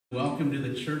Welcome to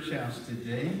the church house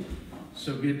today.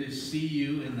 So good to see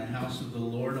you in the house of the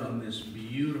Lord on this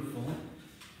beautiful,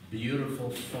 beautiful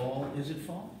fall. Is it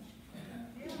fall?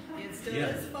 It still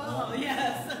is fall,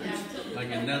 yes.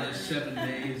 Like another 7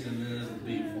 days and then it'll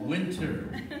be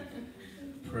winter.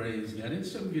 Praise God.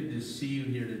 It's so good to see you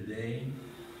here today.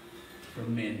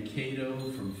 From Mankato,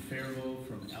 from Faribault,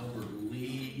 from Albert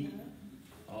Lee,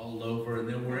 all over. And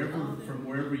then from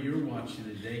wherever you're watching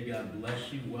today, God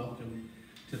bless you. Welcome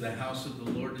to the house of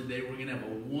the Lord today. We're going to have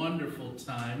a wonderful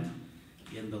time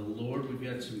in the Lord. We've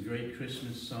got some great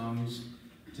Christmas songs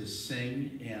to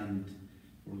sing, and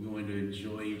we're going to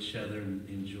enjoy each other and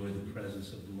enjoy the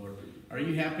presence of the Lord. Are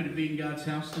you happy to be in God's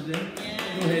house today?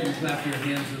 Yeah. Go ahead and clap your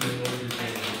hands to the Lord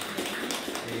today.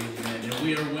 Amen. And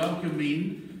we are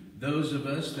welcoming those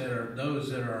that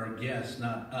are our guests,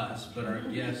 not us, but our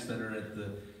guests that are at the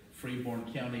Freeborn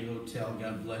County Hotel.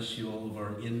 God bless you, all of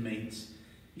our inmates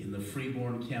in the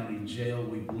Freeborn County Jail.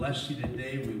 We bless you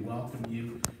today. We welcome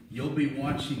you. You'll be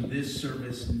watching this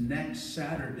service next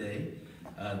Saturday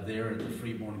there at the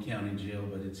Freeborn County Jail,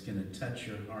 but it's going to touch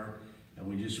your heart. And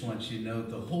we just want you to know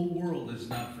the whole world has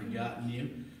not forgotten you.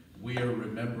 We are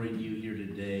remembering you here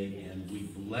today, and we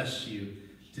bless you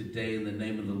today in the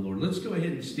name of the Lord. Let's go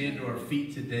ahead and stand to our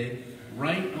feet today.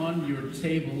 Right on your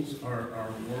tables are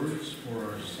our words for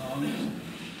our songs.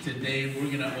 Today,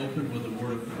 we're going to open with a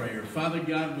word of prayer. Father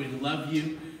God, we love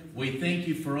you. We thank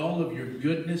you for all of your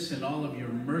goodness and all of your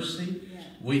mercy.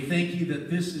 We thank you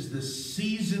that this is the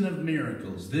season of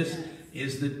miracles. This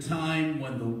is the time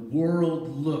when the world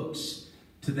looks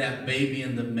to that baby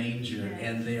in the manger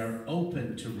and they are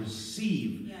open to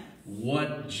receive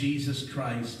what Jesus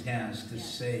Christ has to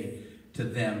say to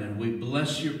them. And we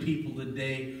bless your people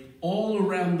today all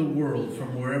around the world,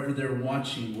 from wherever they're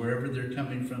watching, wherever they're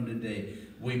coming from today.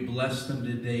 We bless them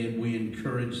today and we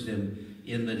encourage them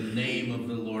in the name of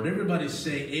the Lord. Everybody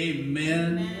say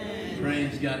amen. Amen.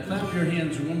 Praise God. Clap your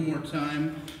hands one more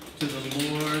time to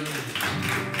the Lord.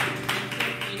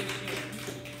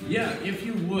 Yeah, if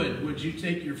you would you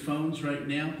take your phones right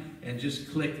now and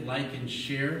just click like and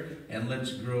share, and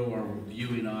let's grow our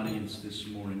viewing audience this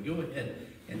morning. Go ahead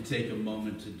and take a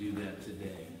moment to do that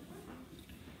today.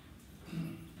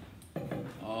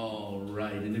 All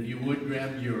right, and if you would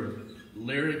grab your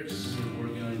lyrics, we're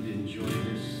going to enjoy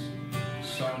this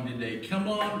song today. Come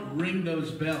on, ring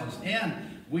those bells. And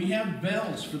we have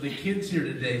bells for the kids here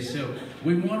today, so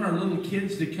we want our little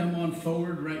kids to come on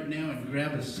forward right now and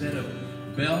grab a set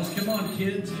of bells. Come on,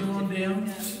 kids, come on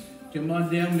down. Come on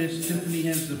down. Miss Tiffany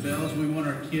has the bells. We want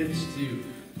our kids to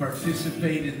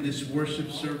participate in this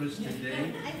worship service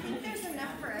today. I think there's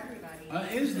enough for everybody.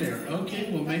 Is there?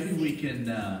 Okay, well, maybe we can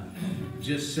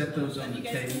just set those on the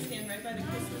table. You guys can stand right by the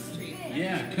Christmas tree.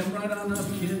 Yeah, come right on up,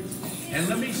 kids. And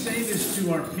let me say this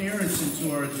to our parents and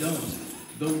to our adults.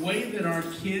 The way that our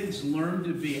kids learn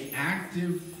to be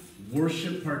active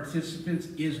worship participants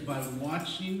is by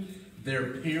watching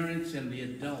their parents and the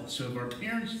adults. So if our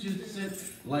parents just sit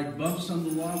like bumps on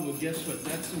the wall, well, guess what?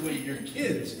 That's the way your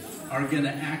kids are going to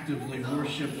actively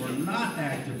worship or not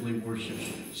actively worship.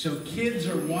 So kids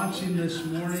are watching this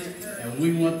morning, and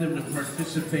we want them to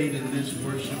participate in this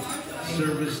worship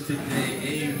service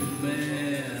today.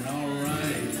 Amen. All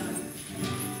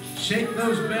right. Shake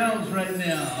those bells right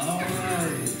now. All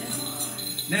right.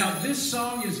 Now, this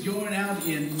song is going out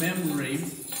in memory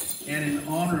and in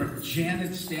honor of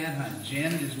Janet Stadheim.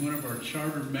 Janet is one of our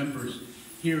charter members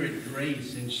here at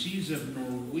Grace, and she's of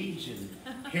Norwegian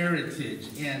heritage.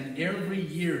 And every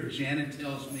year, Janet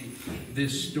tells me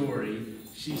this story.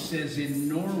 She says in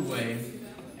Norway,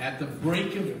 at the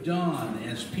break of dawn,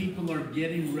 as people are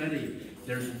getting ready,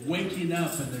 they're waking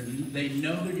up and they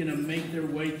know they're going to make their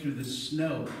way through the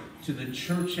snow to the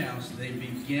church house. They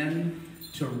begin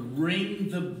to ring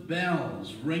the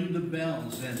bells,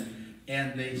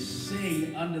 and they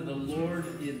sing unto the Lord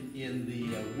in the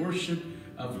worship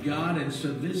of God. And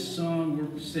so this song,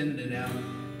 we're sending it out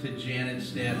to Janet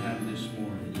Stadheim this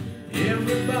morning.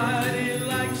 Everybody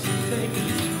likes to take a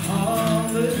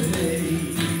holiday.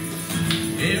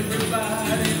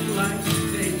 Everybody likes to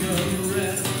take a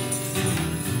rest.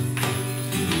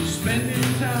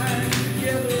 Spending time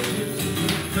together with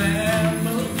the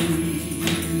family.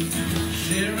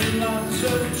 Sharing lots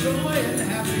of joy and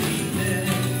happiness.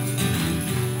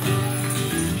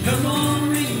 Come on,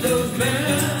 ring those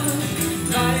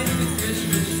bells, light the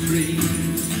Christmas tree.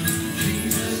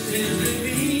 Jesus is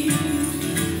redeemed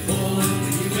for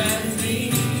you and me.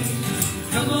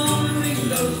 Come on, ring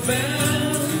those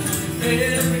bells,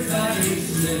 everybody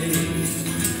say,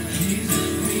 Jesus,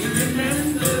 we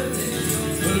remember this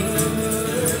your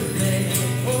birthday.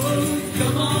 Oh,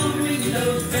 come on, ring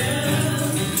those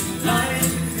bells,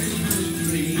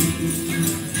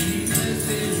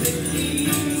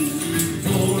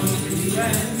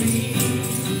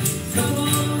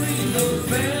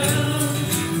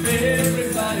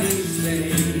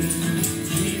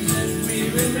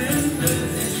 remember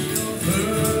it's your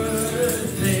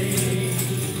birthday.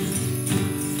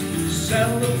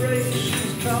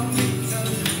 Celebrations come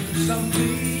because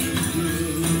something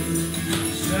good.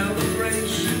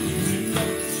 Celebrations we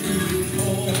love to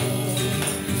recall.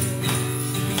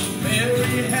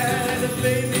 Mary had a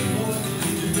baby boy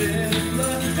in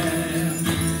Bethlehem.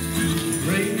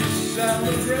 Greatest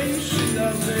celebration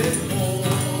of it all.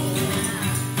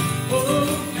 Oh,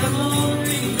 come on,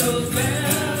 ring those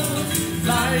bells,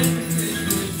 light the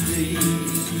Christmas tree.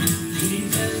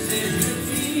 Jesus is the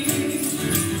King,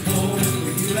 born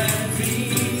for you and me.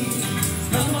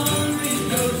 Come on, ring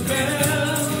those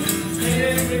bells,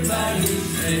 everybody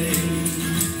say,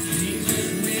 Jesus,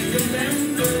 we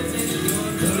remember it's your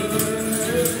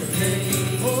birthday.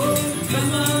 Oh,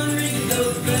 come on, ring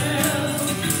those bells,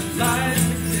 light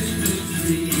the Christmas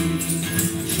tree.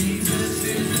 Jesus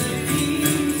is the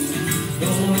King,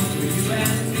 born for you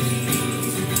and me.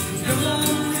 Come on,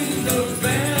 ring those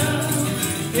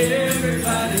bells,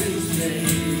 everybody say,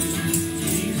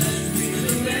 Jesus, we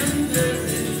remember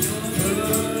it's your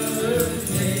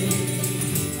birthday.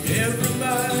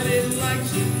 Everybody likes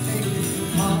to take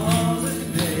a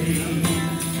holiday.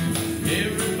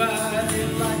 Everybody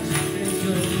likes to take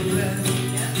a rest.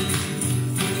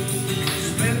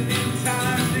 Spending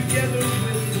time together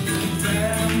with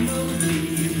family,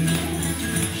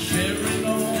 sharing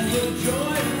all the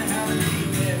joy and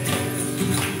happiness.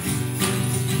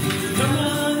 Come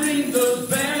on, ring those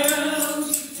bells,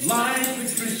 light the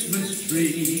Christmas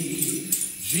tree.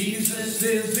 Jesus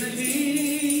is the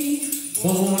King,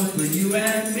 born for you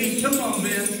and me. Come on,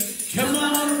 Ben. Come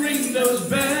on, ring those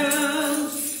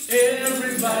bells.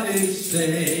 Everybody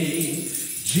say,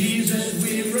 Jesus,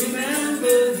 we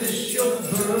remember this your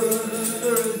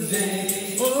birthday.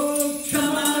 Oh,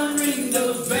 come on, ring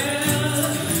those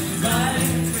bells, light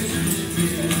the Christmas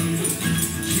tree.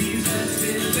 Jesus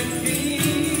is the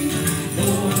King,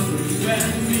 born for you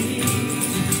and me.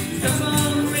 Come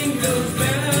on, ring those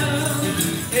bells,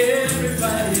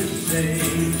 everybody say,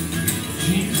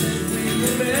 Jesus, we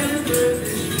remember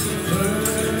this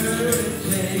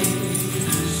birthday.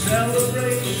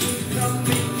 Celebrations come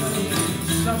because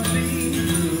something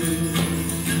good.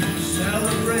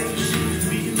 Celebrations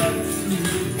we love to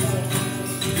recall.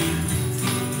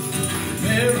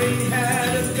 Mary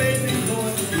had a baby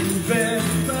boy in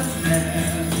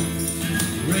Bethlehem.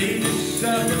 Greatest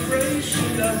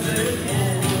celebration of it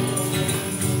all.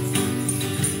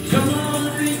 Come on,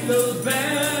 ring those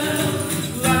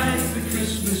bells, light the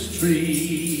Christmas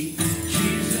tree.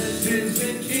 Jesus is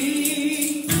the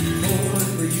King, born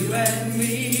for you and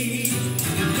me.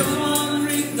 Come on,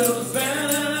 ring those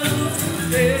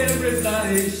bells,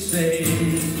 everybody say,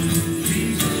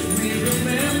 Jesus, we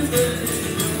remember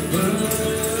your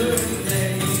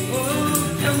birthday.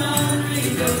 Oh, come on,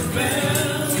 ring those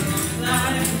bells,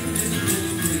 light the Christmas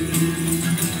tree.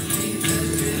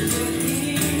 Jesus is the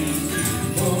King,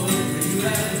 born for you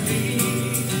and me.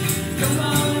 Come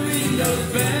on, ring those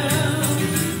bells,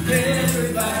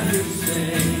 everybody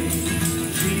say,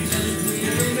 Jesus, we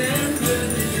remember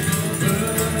this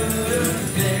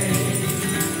birthday.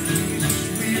 Jesus,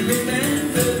 we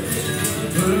remember this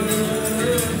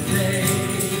birthday.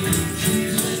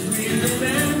 Jesus, we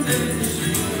remember this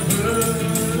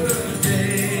birthday.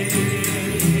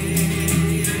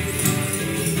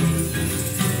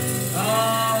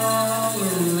 All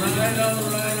right,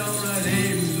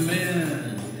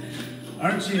 amen.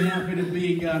 Aren't you happy to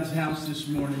be in God's house this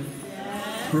morning?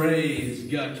 Praise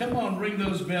God. Come on, ring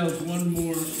those bells one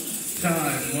more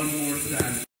time.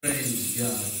 Praise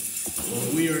God.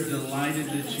 Well, we are delighted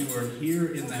that you are here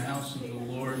in the house of the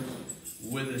Lord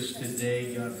with us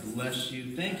today. God bless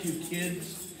you. Thank you,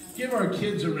 kids. Give our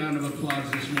kids a round of applause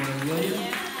this morning, will you?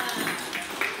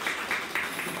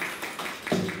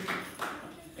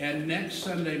 And next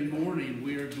Sunday morning,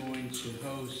 we are going to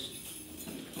host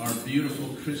our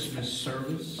beautiful Christmas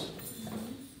service.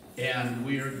 And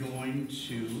we are going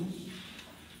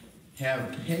to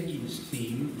have Peggy's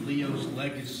team, Leo's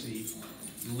Legacy,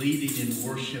 leading in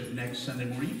worship next Sunday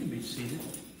morning. You can be seated.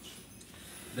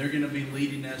 They're going to be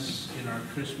leading us in our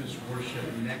Christmas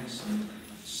worship next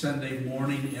Sunday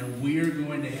morning. And we are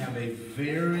going to have a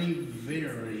very,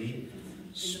 very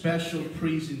special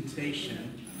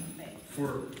presentation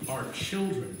for our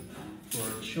children.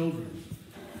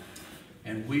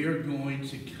 And we are going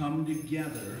to come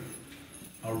together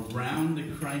around the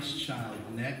Christ child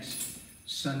next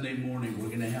Sunday morning. We're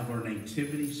going to have our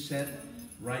nativity set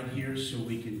right here so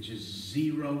we can just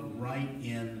zero right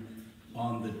in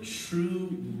on the true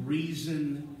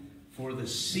reason for the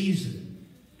season.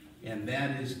 And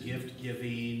that is gift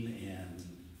giving and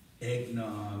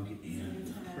eggnog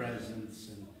and presents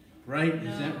and right?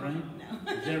 Is that right?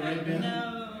 No. Is that right, Ben?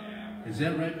 No. Is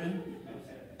that right, Ben?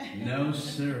 No,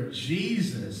 sir.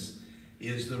 Jesus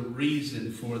is the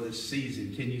reason for the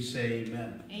season. Can you say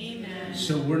amen? Amen.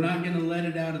 So we're not going to let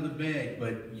it out of the bag,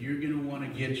 but you're going to want to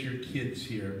get your kids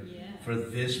here for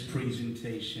this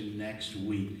presentation next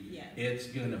week. Yes. It's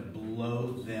going to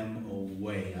blow them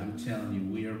away. I'm telling you,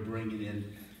 we are bringing in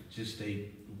just a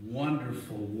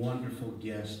wonderful, wonderful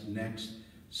guest next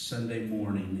Sunday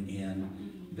morning,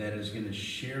 and that is going to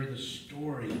share the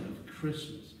story of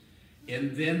Christmas.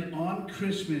 And then on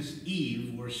Christmas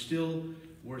Eve, we're still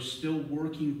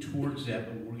working towards that,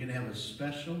 but we're going to have a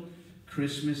special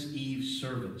Christmas Eve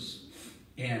service.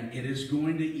 And it is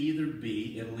going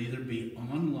to it'll either be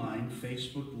online,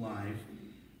 Facebook Live,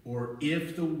 or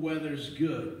if the weather's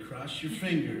good, cross your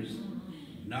fingers,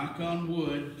 knock on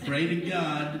wood, pray to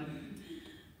God.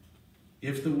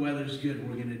 If the weather's good,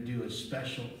 we're going to do a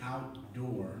special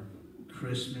outdoor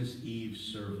Christmas Eve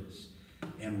service.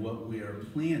 And what we are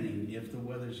planning, if the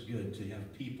weather's good, to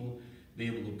have people be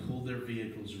able to pull their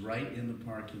vehicles right in the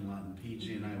parking lot, and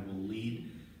PJ and I will lead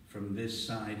from this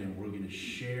side, and we're going to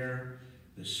share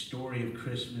the story of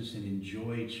Christmas and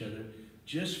enjoy each other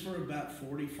just for about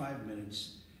 45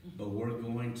 minutes, but we're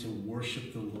going to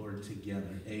worship the Lord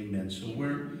together. Amen. So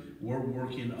we're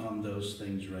working on those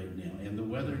things right now, and the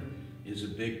weather is a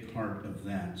big part of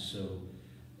that. So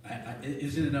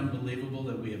isn't it unbelievable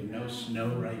that we have no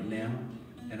snow right now?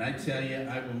 And I tell you,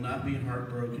 I will not be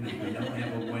heartbroken if we don't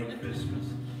have a white Christmas,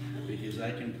 because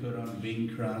I can put on Bing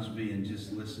Crosby and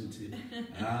just listen to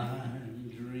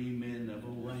I'm dreaming of a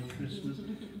white Christmas.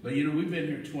 But you know, we've been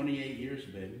here 28 years,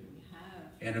 baby.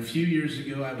 And a few years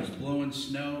ago, I was blowing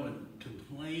snow and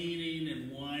complaining and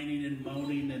whining and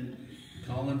moaning and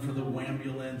calling for the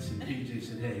wambulance. And PJ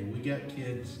said, hey, we got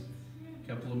kids. A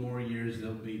couple of more years,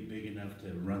 they'll be big enough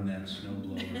to run that snow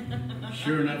blower.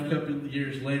 Sure enough, a couple of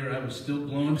years later, I was still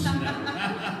blowing snow.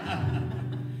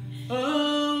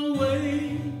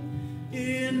 Away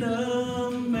in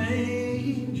a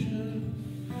manger,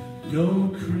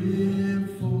 no crib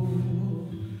for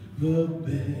the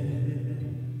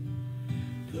bed,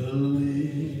 the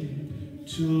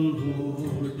little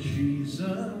Lord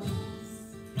Jesus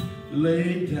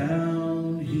laid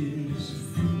down his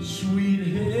sweet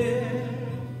head.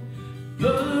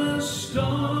 The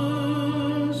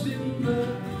stars in the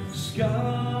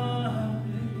sky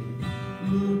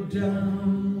look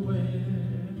down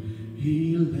where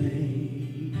he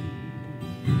lay.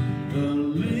 The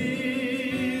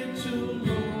little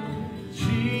Lord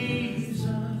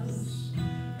Jesus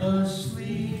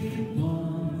asleep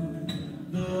on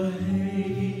the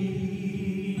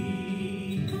hay.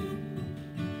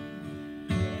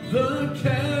 The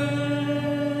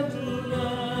cattle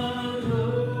are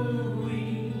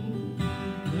lowing,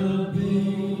 the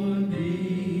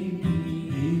baby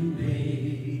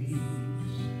waits,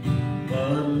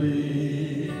 but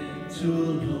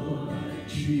little Lord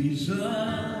Jesus,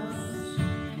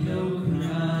 no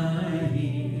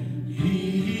crying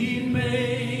he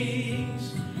makes.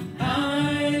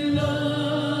 I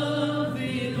love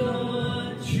thee,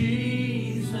 Lord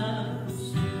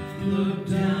Jesus, look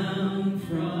down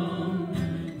from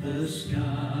the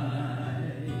sky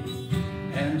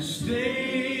and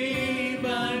stay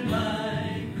by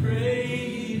my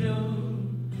cradle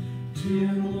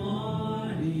till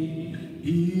morning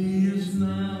is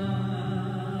nigh.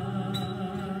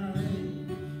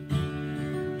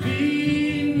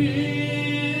 Be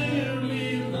near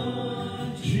me,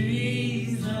 Lord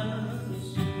Jesus,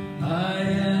 I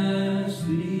ask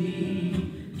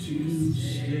thee to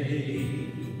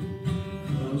stay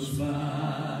close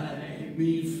by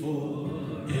me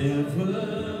forever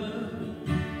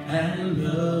and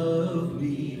love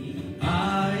me,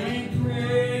 I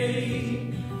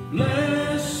pray.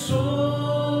 Bless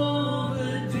all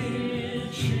the dear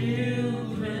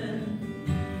children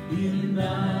in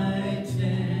thy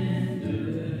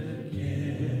tender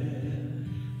care,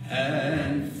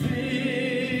 and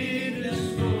fit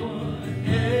us for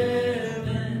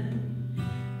heaven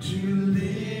to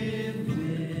live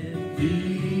with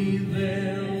thee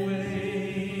their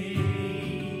way.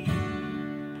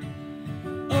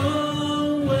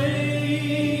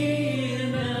 Away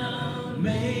in a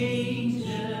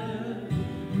manger,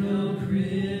 no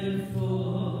crib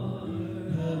for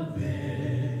a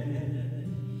bed,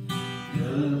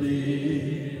 the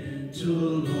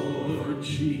little Lord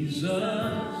Jesus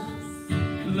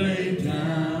laid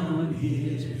down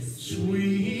his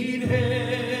sweet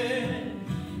head.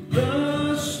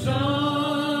 The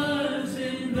stars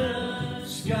in the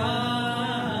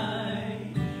sky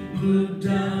look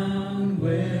down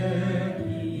where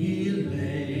he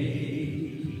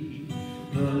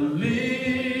little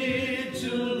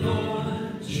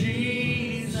Lord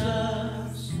Jesus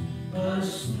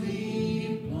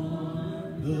asleep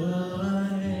on the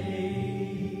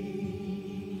hay.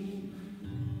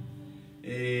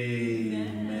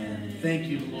 Amen. Thank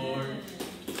you, Lord.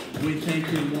 We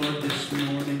thank you, Lord, this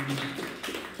morning.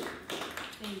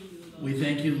 We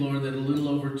thank you, Lord, that a little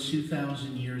over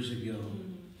 2,000 years ago,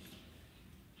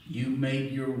 you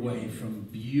made your way from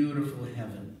beautiful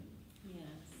heaven. Yes.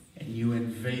 And you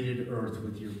invaded earth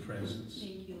with your presence.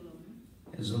 Thank you, Lord.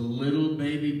 As a little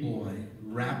baby boy,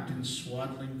 wrapped in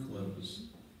swaddling clothes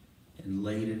and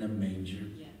laid in a manger.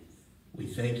 Yes. We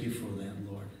thank you for that,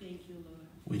 Lord. Thank you, Lord.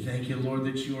 We thank you, Lord,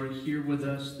 that you are here with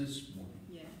us this morning.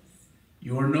 Yes.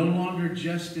 You are no longer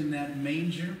just in that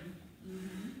manger.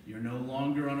 You're no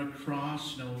longer on a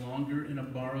cross, no longer in a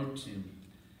borrowed tomb.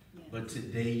 Yes. But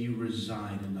today you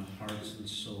reside in the hearts and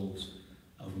souls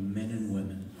of men and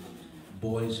women,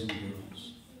 boys and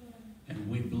girls. And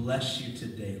we bless you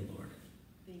today, Lord.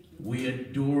 Thank you. We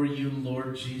adore you,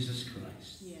 Lord Jesus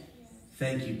Christ. Yes.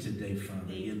 Thank you today,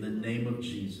 Father, in the name of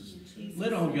Jesus. Jesus.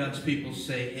 Let all God's people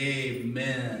say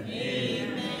amen.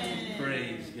 Amen.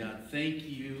 Praise God. Thank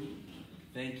you.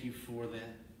 Thank you for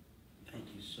that. Thank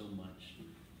you so much.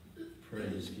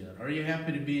 Praise God. Are you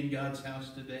happy to be in God's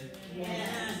house today?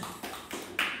 Yes.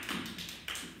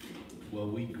 Well,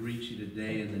 we greet you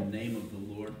today in the name of the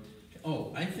Lord.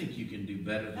 Oh, I think you can do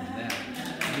better than that.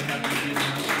 You have to give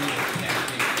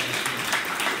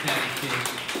patty cake.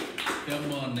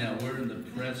 Come on now. We're in the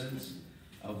presence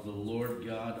of the Lord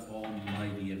God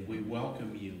Almighty, and we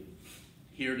welcome you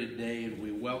here today, and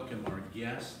we welcome our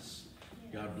guests.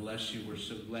 God bless you. We're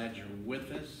so glad you're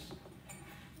with us.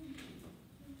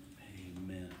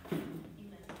 Amen.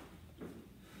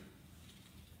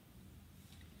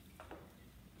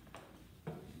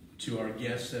 To our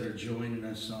guests that are joining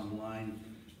us online,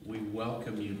 we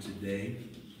welcome you today.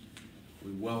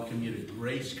 We welcome you to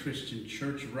Grace Christian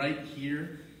Church right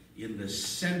here in the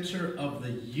center of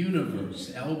the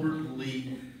universe, Albert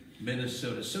Lea,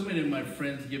 Minnesota. So many of my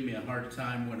friends give me a hard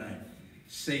time when I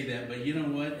say that, but you know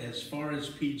what? As far as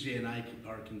PJ and I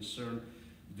are concerned,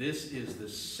 this is the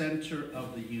center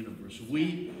of the universe.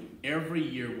 Every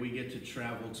year, we get to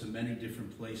travel to many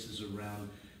different places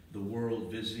around the world,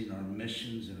 visiting our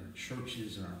missions and our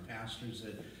churches and our pastors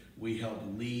that we help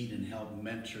lead and help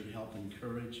mentor and help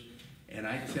encourage. And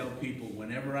I tell people,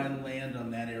 whenever I land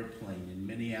on that airplane in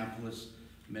Minneapolis,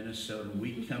 Minnesota,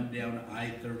 we come down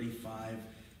I-35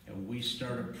 and we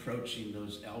start approaching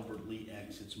those Albert Lea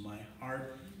exits, my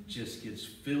heart just gets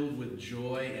filled with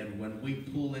joy. And when we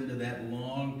pull into that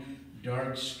long,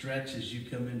 dark stretch as you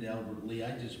come into Albert Lea,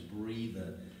 I just breathe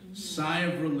a sigh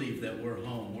of relief that we're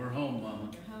home. We're home,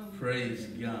 Mama. Praise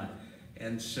God.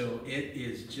 And so it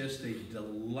is just a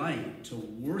delight to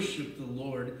worship the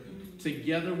Lord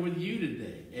together with you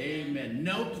today. Amen.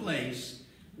 No place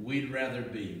we'd rather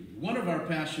be. One of our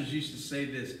pastors used to say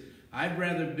this: I'd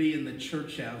rather be in the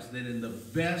church house than in the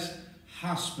best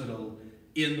hospital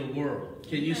in the world.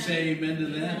 Can you say amen to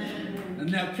that? And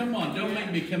now, come on, don't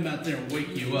make me come out there and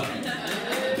wake you up.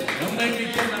 Don't make me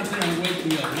come out there and wake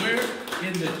you up. We're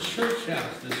in the church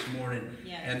house this morning,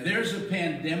 and there's a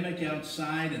pandemic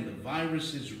outside, and the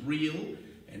virus is real,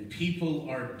 and people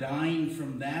are dying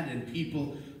from that, and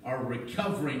people are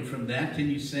recovering from that. Can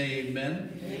you say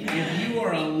amen? Amen. If you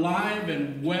are alive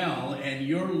and well and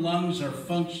your lungs are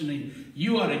functioning,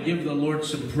 you ought to give the Lord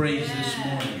some praise this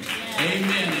morning.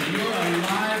 Amen. If you're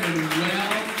alive and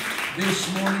well this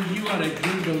morning, you ought to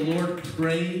give the Lord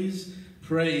praise.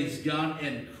 Praise God.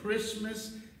 And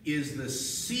Christmas is the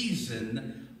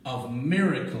season of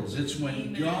miracles. It's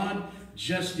when God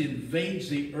just invades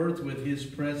the earth with his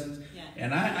presence.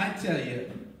 And I tell you,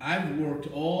 I've worked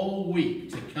all week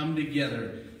to come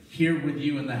together here with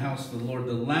you in the house of the Lord.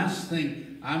 The last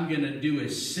thing I'm going to do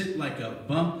is sit like a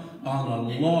bump on a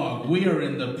log. We are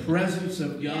in the presence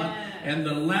of God. And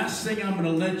the last thing I'm going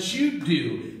to let you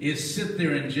do is sit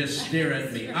there and just stare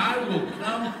at me. I will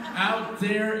come out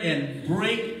there and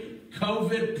break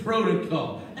COVID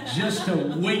protocol just to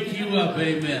wake you up.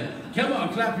 Amen. Come on,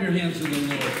 clap your hands to the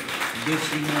Lord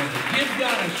this morning. Give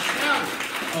God a shout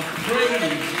of praise in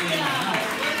the house.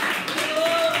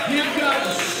 Give God a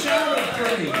shout of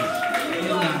praise in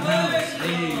the house.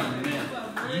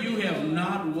 Amen. You have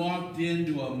not walked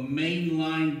into a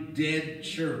mainline dead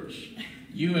church.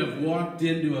 You have walked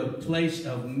into a place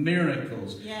of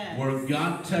miracles where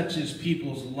God touches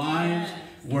people's lives,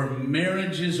 where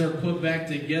marriages are put back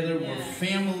together, where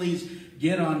families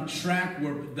get on track,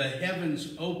 where the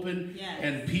heavens open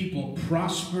and people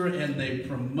prosper and they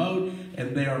promote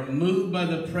and they are moved by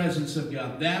the presence of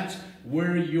God. That's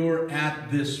where you're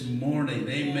at this morning.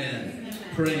 Amen. Amen.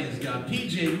 Praise God.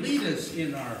 PJ, lead us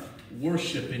in our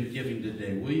worship and giving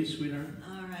today. Will you, sweetheart?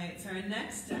 All right. So our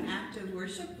next act of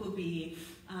worship will be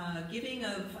giving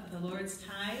of the Lord's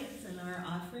tithes and our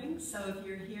offerings. So if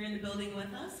you're here in the building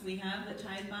with us, we have the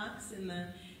tithe box in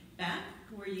the back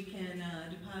where you can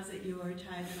deposit your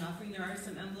tithe and offering. There are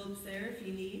some envelopes there if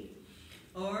you need.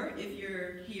 Or if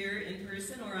you're here in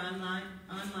person or online,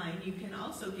 you can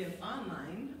also give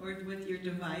online or with your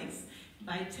device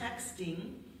by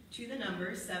texting to the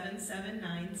number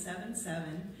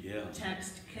 77977. Yeah.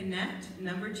 Text connect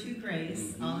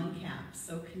 _grace all in caps.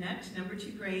 So connect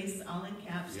 _grace all in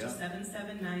caps to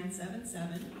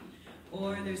 77977.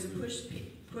 Or there's a push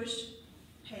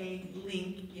pay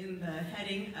link in the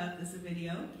heading of this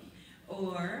video.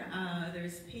 Or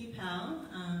there's PayPal,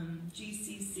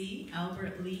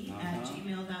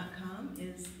 gcc@albertlee@gmail.com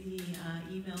is the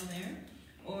email there.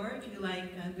 Or if you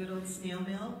like good old snail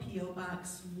mail, P.O.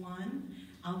 Box 1,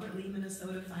 Albert Lee,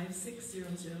 Minnesota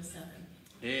 56007.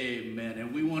 Amen.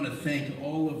 And we want to thank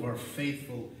all of our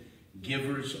faithful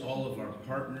givers, all of our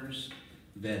partners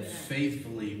that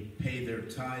faithfully pay their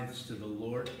tithes to the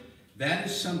Lord. That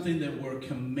is something that we're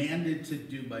commanded to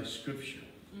do by Scripture.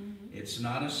 It's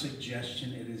not a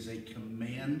suggestion. It is a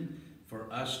command for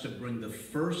us to bring the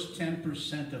first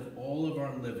 10% of all of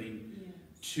our living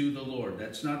to the Lord.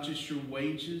 That's not just your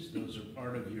wages. Those are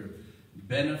part of your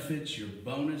benefits, your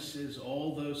bonuses,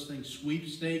 all those things,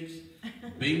 sweepstakes,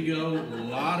 bingo,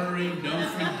 lottery. Don't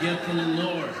forget the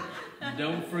Lord.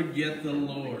 Don't forget the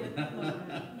Lord.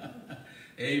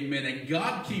 Amen. And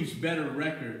God keeps better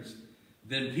records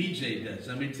than PJ does.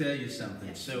 Let me tell you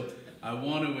something. So I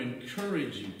want to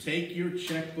encourage you. Take your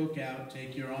checkbook out.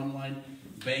 Take your online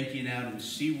banking out and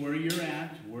see where you're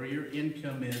at, where your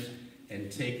income is,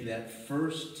 and take that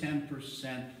first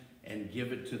 10% and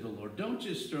give it to the Lord. Don't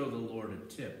just throw the Lord a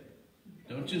tip.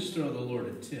 Don't just throw the Lord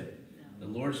a tip. The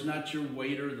Lord's not your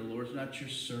waiter. The Lord's not your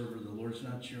server. The Lord's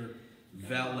not your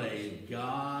valet.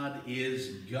 God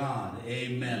is God.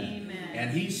 Amen. Amen.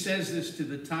 And he says this to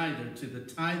the tither. To the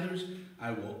tithers,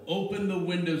 I will open the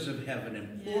windows of heaven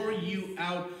and pour you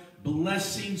out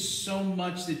blessings so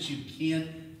much that you can't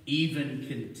even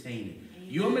contain it.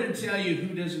 You want me to tell you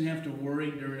who doesn't have to worry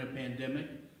during a pandemic?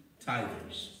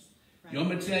 Tithers. You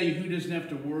want me to tell you who doesn't have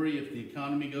to worry if the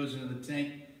economy goes into the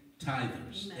tank?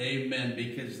 Tithers. Amen.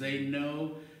 Because they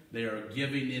know they are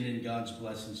giving in God's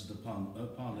blessings upon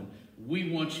them.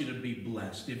 We want you to be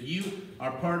blessed. If you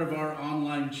are part of our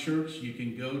online church, you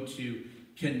can go to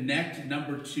connect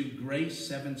 _grace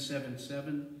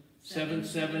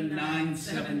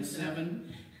 777-77977.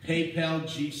 PayPal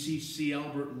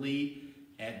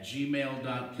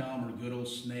gcc@albertlee@gmail.com or good old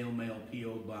snail mail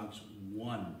P.O. Box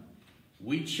 1.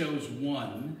 We chose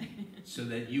 1 so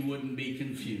that you wouldn't be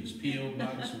confused. P.O.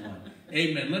 Box 1.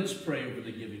 Amen. Let's pray over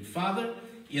the giving. Father,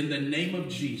 in the name of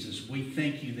Jesus, we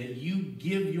thank you that you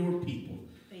give your people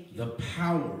the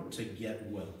power to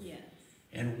get wealth. Yes.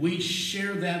 And we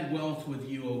share that wealth with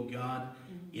you, O God,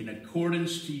 in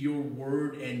accordance to your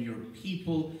word, and your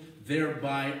people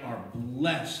thereby are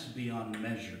blessed beyond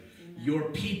measure. Amen.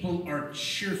 Your people are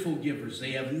cheerful givers.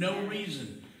 They have no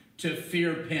reason to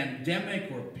fear pandemic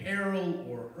or peril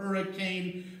or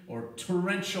hurricane or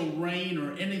torrential rain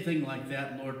or anything like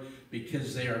that, Lord,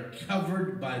 because they are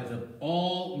covered by the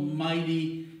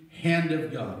almighty hand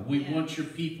of God. We want your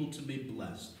people to be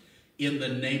blessed. In the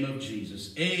name of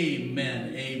Jesus.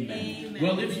 Amen. Amen. Amen.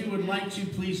 Well, if you would like to,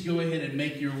 please go ahead and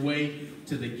make your way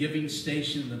to the giving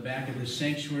station in the back of the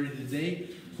sanctuary today.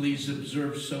 Please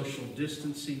observe social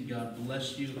distancing. God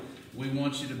bless you. We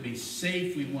want you to be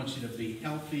safe. We want you to be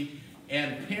healthy.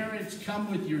 And parents, come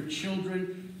with your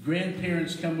children.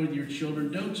 Grandparents, come with your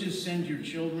children. Don't just send your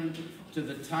children to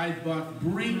the tithe box.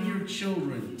 Bring your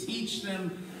children. Teach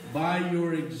them by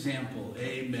your example.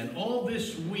 Amen. All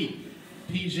this week,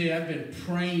 PJ, I've been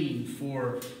praying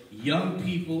for young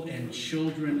people and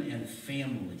children and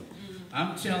family.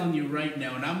 I'm telling you right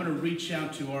now, and I'm going to reach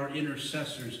out to our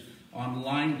intercessors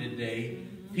online today.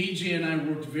 PJ and I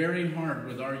worked very hard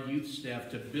with our youth staff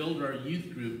to build our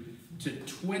youth group to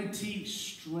 20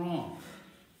 strong.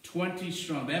 20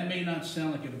 strong. That may not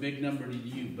sound like a big number to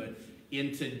you, but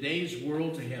in today's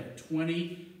world, to have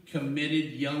 20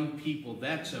 committed young people,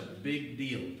 that's a big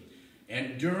deal.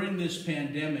 And during this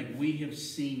pandemic, we have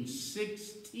seen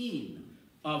 16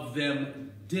 of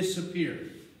them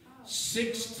disappear.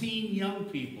 16 young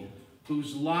people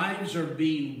whose lives are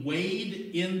being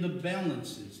weighed in the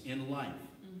balances in life.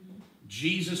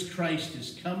 Jesus Christ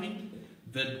is coming.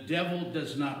 The devil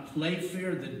does not play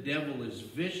fair. The devil is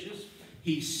vicious.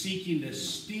 He's seeking to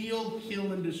steal,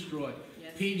 kill, and destroy.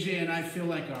 PJ and I feel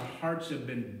like our hearts have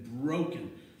been broken,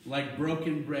 like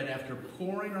broken bread, after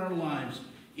pouring our lives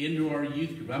into our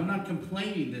youth group. I'm not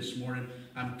complaining this morning.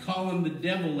 I'm calling the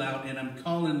devil out, and I'm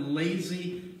calling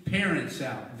lazy parents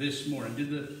out this morning.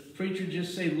 Did the preacher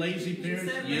just say lazy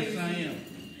parents? Yes, I am.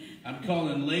 I'm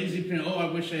calling lazy parents. Oh, I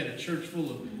wish I had a church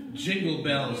full of jingle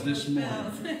bells this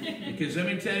morning. Because let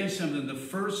me tell you something. The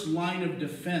first line of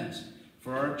defense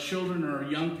for our children or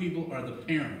our young people are the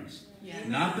parents. Yes.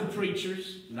 Not the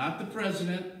preachers, not the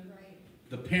president,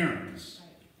 the parents.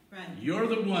 Right. You're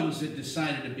the ones that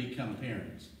decided to become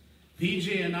parents.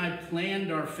 PJ and I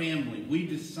planned our family. We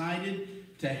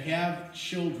decided to have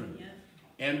children. Yeah.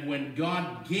 And when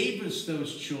God gave us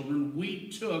those children, we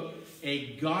took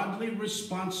a godly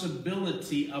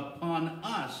responsibility upon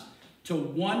us to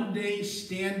one day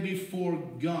stand before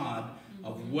God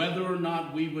of whether or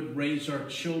not we would raise our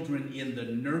children in the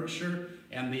nurture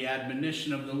and the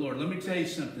admonition of the Lord. Let me tell you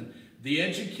something. The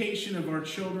education of our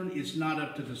children is not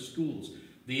up to the schools.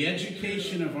 The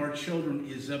education of our children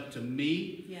is up to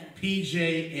me,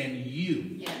 PJ, and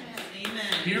you. Yes.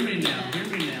 Amen. Hear me now.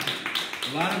 Hear me now.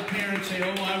 A lot of parents say,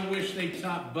 oh, I wish they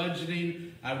taught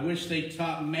budgeting. I wish they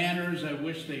taught manners. I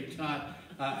wish they taught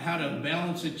how to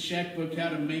balance a checkbook, how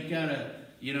to make out a,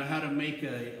 how to make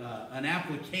an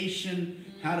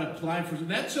application, how to apply for.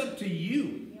 That's up to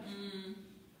you.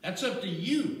 That's up to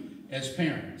you as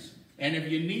parents. And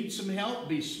if you need some help,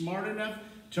 be smart enough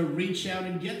to reach out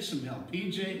and get some help.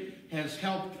 PJ has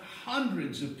helped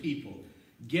hundreds of people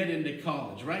get into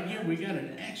college. Right here, we got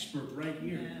an expert right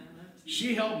here.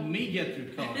 She helped me get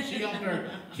through college. She helped our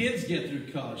kids get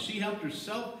through college. She helped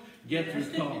herself get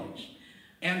through college.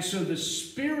 And so the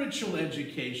spiritual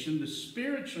education, the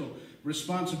spiritual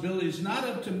responsibility is not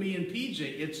up to me and PJ.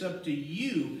 It's up to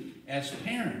you as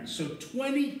parents. So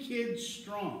 20 kids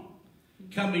strong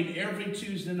coming every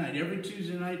Tuesday night. Every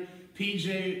Tuesday night,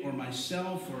 PJ or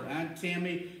myself or Aunt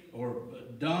Tammy or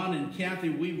Don and Kathy,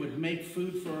 we would make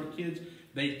food for our kids.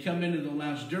 They'd come into the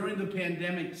lounge. During the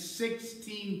pandemic,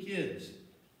 16 kids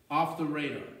off the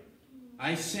radar.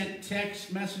 I sent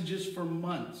text messages for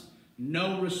months.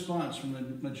 No response from the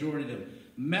majority of them.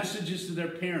 Messages to their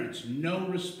parents. No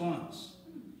response.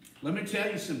 Let me tell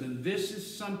you something. This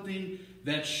is something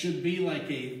that should be like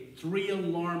a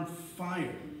 3-alarm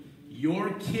fire.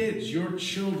 Your kids, your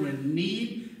children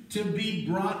need to be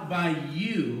brought by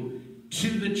you to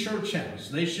the church house.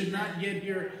 They should not get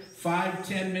here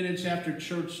 5-10 minutes after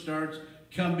church starts,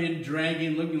 come in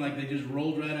dragging, looking like they just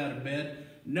rolled right out of bed.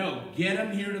 No, get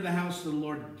them here to the house of the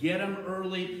Lord. Get them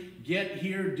early. Get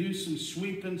here, do some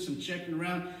sweeping, some checking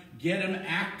around. Get them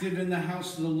active in the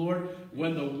house of the Lord.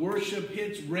 When the worship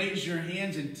hits, raise your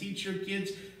hands and teach your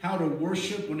kids how to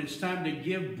worship. When it's time to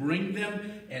give, bring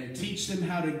them and teach them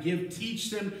how to give. Teach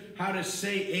them how to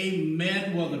say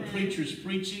amen while the preacher's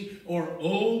preaching, or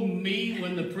oh me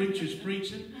when the preacher's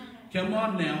preaching. Come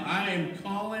on now. I am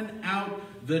calling out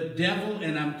the devil,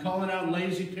 and I'm calling out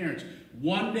lazy parents.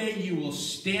 One day you will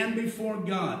stand before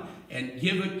God and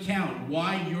give account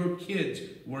why your kids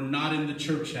were not in the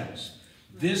church house.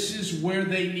 This is where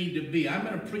they need to be. I'm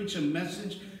going to preach a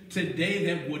message today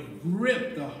that would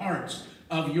grip the hearts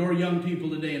of your young people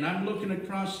today. And I'm looking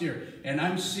across here, and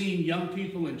I'm seeing young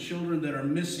people and children that are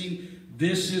missing.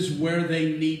 This is where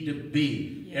they need to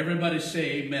be. Everybody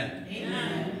say amen.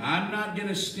 Amen. I'm not going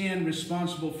to stand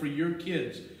responsible for your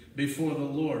kids before the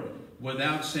Lord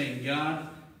without saying, God,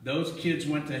 those kids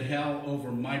went to hell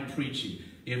over my preaching.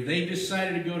 If they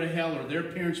decided to go to hell, or their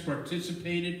parents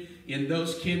participated in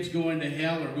those kids going to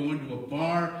hell, or going to a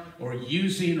bar, or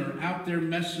using, or out there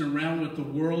messing around with the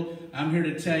world, I'm here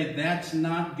to tell you that's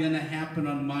not going to happen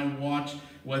on my watch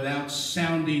without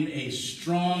sounding a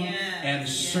strong and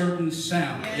certain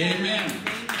sound. Amen.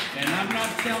 And I'm not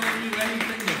telling you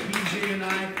anything that PJ and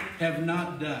I have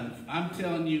not done. I'm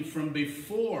telling you from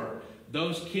before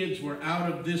those kids were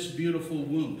out of this beautiful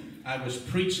womb, I was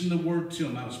preaching the word to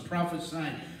them. I was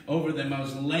prophesying over them. I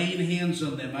was laying hands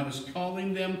on them. I was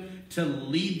calling them to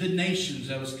lead the nations.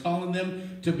 I was calling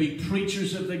them to be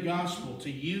preachers of the gospel, to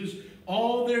use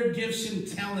all their gifts and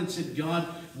talents that God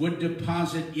would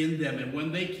deposit in them. And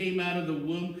when they came out of the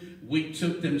womb, we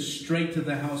took them straight to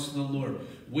the house of the Lord.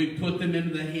 We put them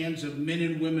into the hands of men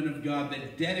and women of God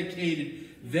that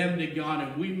dedicated them to God,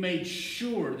 and we made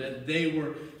sure that they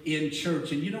were in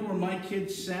church. And you know where my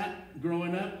kids sat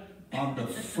growing up? On the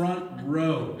front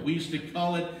row. We used to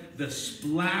call it the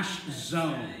splash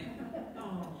zone.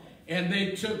 And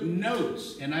they took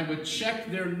notes, and I would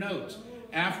check their notes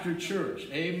after church.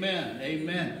 Amen,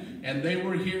 amen. And they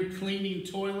were here cleaning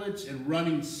toilets and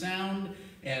running sound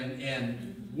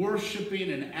and worshiping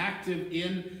and active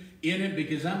in in it,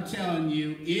 because I'm telling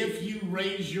you, if you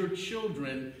raise your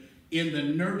children in the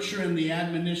nurture and the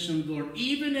admonition of the Lord,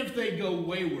 even if they go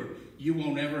wayward, you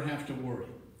won't ever have to worry.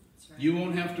 Right. You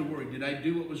won't have to worry. Did I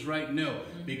do what was right? No,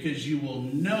 because you will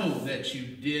know that you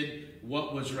did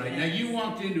what was right. Yes. Now, you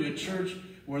walked into a church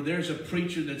where there's a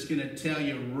preacher that's going to tell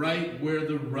you right where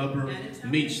the rubber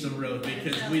meets the road,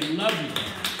 because we love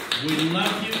you. We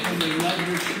love you and we love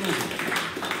your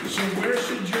children. So where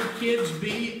should your kids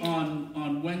be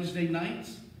on Wednesday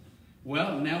nights?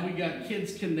 Well, now we got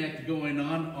Kids Connect going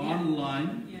on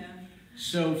online. Yeah.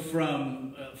 So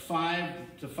from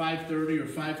 5 to 5:30 or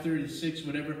 5:30 to 6,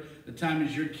 whatever the time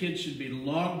is, your kids should be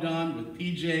logged on with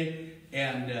PJ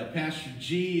and Pastor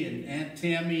G and Aunt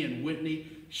Tammy and Whitney,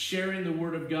 sharing the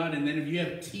Word of God. And then if you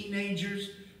have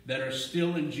teenagers that are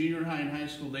still in junior high and high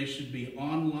school, they should be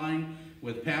online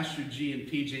with Pastor G and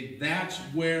PJ. That's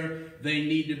where they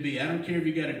need to be. I don't care if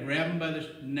you got to grab them by the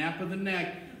nape of the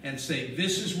neck and say,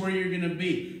 this is where you're going to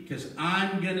be, because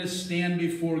I'm going to stand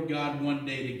before God one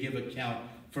day to give account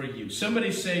for you.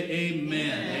 Somebody say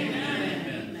amen.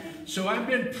 Amen. Amen. So I've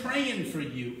been praying for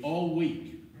you all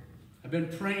week. I've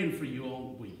been praying for you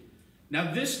all week.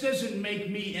 Now, this doesn't make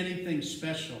me anything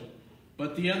special,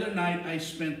 but the other night I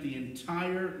spent the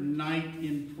entire night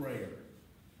in prayer,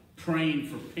 praying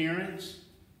for parents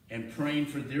and praying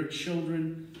for their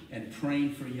children and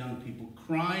praying for young people,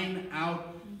 crying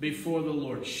out before the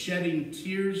Lord, shedding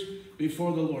tears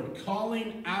before the Lord,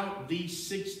 calling out these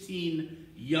 16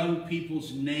 young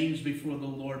people's names before the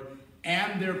Lord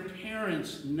and their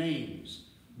parents' names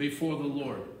before the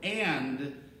Lord,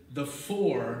 and the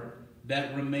 4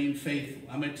 that remain faithful.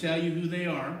 I'm going to tell you who they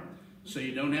are so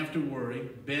you don't have to worry.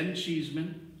 Ben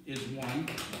Cheeseman is 1.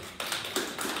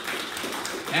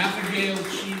 Abigail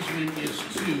Cheeseman is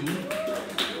 2.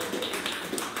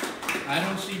 I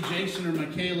don't see Jason or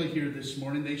Michaela here this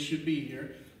morning. They should be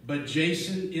here. But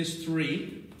Jason is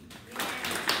 3.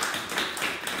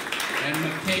 And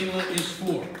Michaela is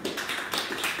 4.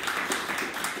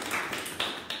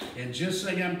 And just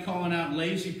like I'm calling out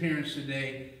lazy parents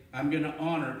today, I'm going to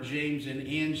honor James and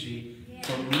Angie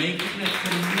for making a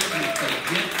commitment to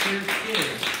get their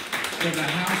kids to the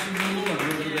house of the Lord.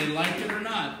 Whether they like it or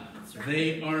not,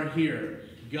 they are here.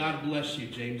 God bless you,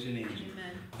 James and Angie.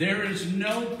 Amen. There is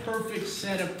no perfect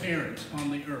set of parents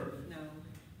on the earth. No.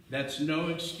 That's no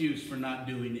excuse for not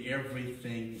doing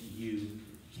everything you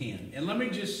can. And let me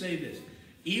just say this.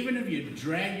 Even if you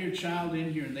drag your child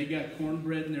in here and they got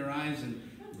cornbread in their eyes and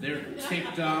they're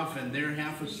ticked off and they're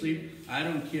half asleep, I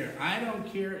don't care. I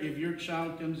don't care if your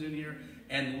child comes in here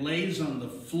and lays on the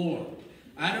floor.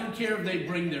 I don't care if they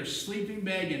bring their sleeping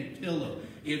bag and pillow.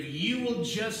 If you will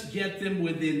just get them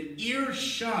within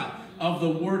earshot of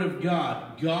the Word of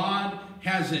God, God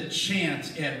has a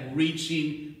chance at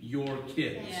reaching your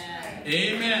kids. Yeah.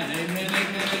 Amen, amen,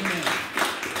 amen, amen.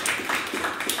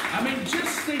 I mean,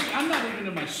 just think, I'm not even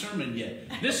in my sermon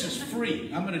yet. This is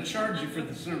free. I'm going to charge you for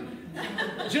the sermon.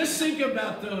 Just think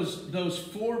about those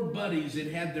 4 buddies that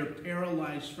had their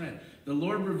paralyzed friend. The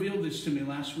Lord revealed this to me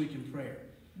last week in prayer.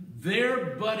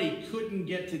 Their buddy couldn't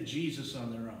get to Jesus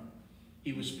on their own.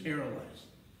 He was paralyzed.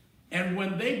 And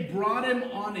when they brought him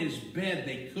on his bed,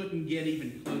 they couldn't get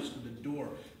even close to the door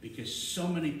because so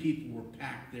many people were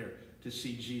packed there to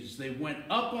see Jesus. They went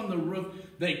up on the roof.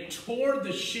 They tore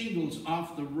the shingles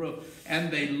off the roof,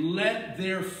 and they let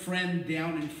their friend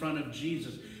down in front of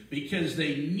Jesus because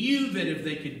they knew that if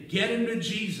they could get him to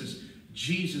Jesus,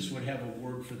 Jesus would have a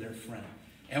word for their friend.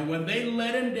 And when they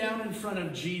let him down in front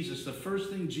of Jesus, the first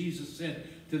thing Jesus said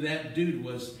to that dude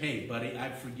was, hey, buddy,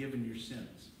 I've forgiven your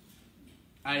sins.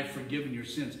 I have forgiven your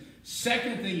sins.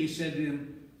 Second thing he said to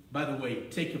him, by the way,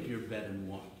 take up your bed and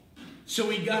walk. So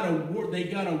they got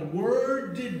a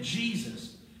word to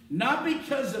Jesus, not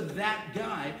because of that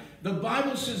guy. The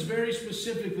Bible says very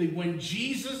specifically, when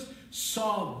Jesus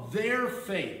saw their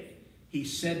faith, he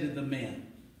said to the man,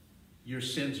 your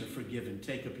sins are forgiven.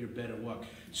 Take up your bed and walk.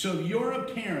 So if you're a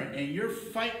parent and you're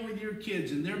fighting with your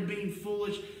kids and they're being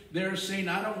foolish, they're saying,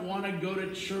 I don't want to go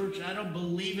to church, I don't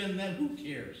believe in that, who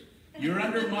cares? You're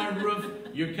under my roof,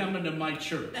 you're coming to my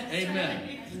church.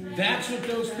 Amen. That's what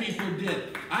those people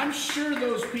did. I'm sure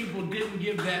those people didn't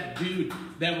give that dude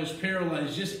that was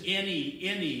paralyzed just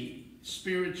any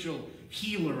spiritual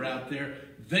healer out there.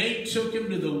 They took him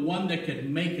to the one that could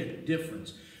make a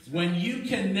difference. When you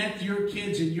connect your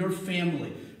kids and your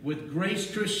family with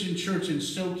Grace Christian Church and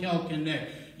SoCal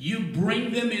Connect, you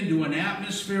bring them into an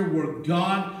atmosphere where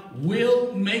God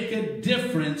will make a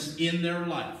difference in their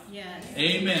life. Yes.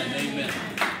 Amen. Amen.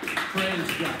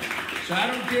 Praise God. So I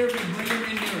don't care if you bring them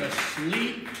in here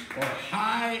asleep or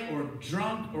high or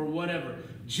drunk or whatever.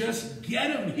 Just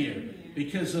get them here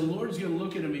Because the Lord's going to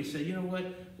look at him and say, you know what?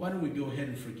 Why don't we go ahead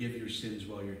and forgive your sins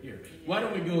while you're here? Why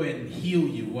don't we go ahead and heal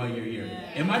you while you're here?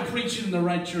 Am I preaching in the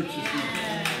right church this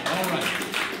morning? All right.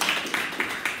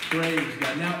 Praise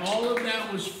God. Now, all of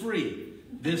that was free.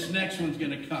 This next one's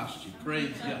going to cost you.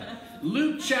 Praise God.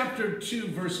 Luke chapter 2,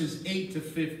 verses 8 to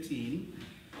 15.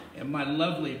 And my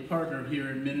lovely partner here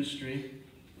in ministry,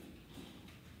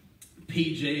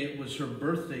 PJ, it was her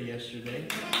birthday yesterday.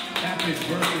 Happy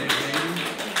birthday, baby.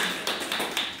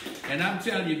 And I'm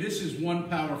telling you, this is one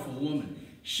powerful woman.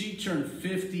 She turned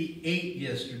 58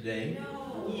 yesterday.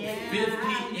 No. Yeah.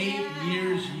 58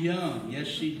 years young. Yes,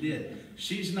 she did.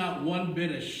 She's not one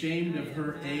bit ashamed of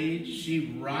her age.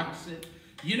 She rocks it.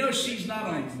 You know, she's not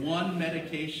on one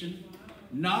medication.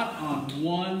 Not on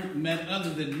one other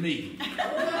than me.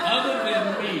 Other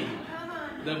than me.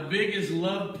 The biggest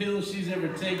love pill she's ever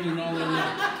taken in all her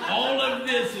life. All of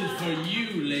this is for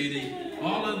you, lady.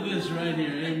 All of this right here.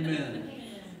 Amen.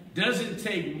 Doesn't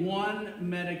take one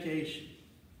medication.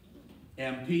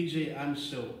 And PJ, I'm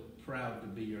so proud to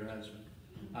be your husband.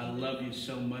 I love you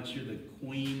so much. You're the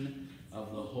queen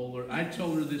of the whole earth. I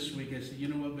told her this week, I said, you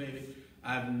know what, baby?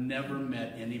 I've never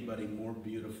met anybody more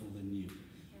beautiful than you.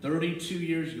 32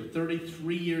 years ago,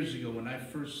 33 years ago, when I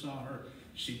first saw her,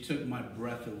 she took my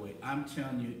breath away. I'm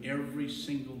telling you, every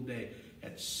single day,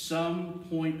 at some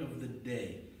point of the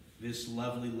day, this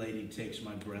lovely lady takes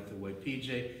my breath away.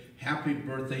 PJ, happy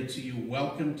birthday to you.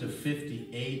 Welcome to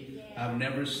 58. I've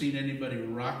never seen anybody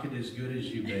rock it as good as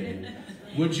you, baby.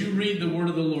 Would you read the word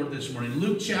of the Lord this morning?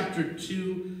 Luke chapter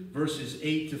 2, verses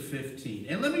 8 to 15.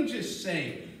 And let me just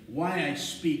say why I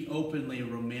speak openly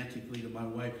and romantically to my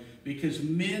wife. Because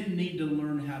men need to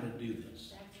learn how to do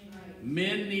this.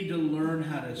 Men need to learn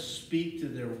how to speak to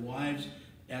their wives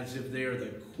as if they are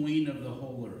the queen of the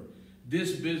whole earth.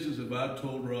 This business of I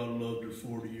told her I loved her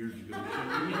 40 years ago.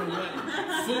 So, you know what?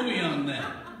 Phooey on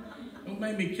that. Don't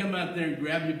make me come out there and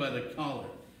grab you by the collar.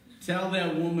 Tell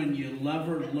that woman you love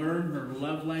her, learn her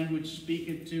love language, speak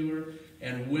it to her.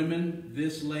 And women,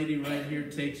 this lady right here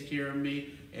takes care of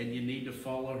me, and you need to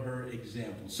follow her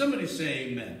example. Somebody say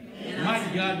amen. Amen. My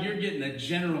God, you're getting a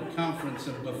general conference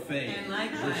of buffet. And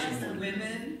likewise,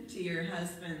 women, to your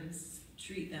husbands,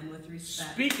 treat them with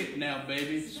respect. Speak it now,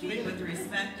 baby. Speak with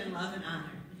respect and love and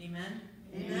honor. Amen?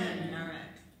 Amen. All right.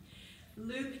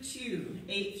 Luke 2,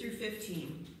 8 through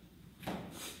 15.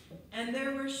 And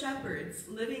there were shepherds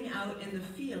living out in the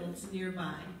fields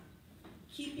nearby,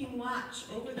 keeping watch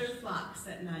over their flocks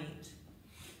at night.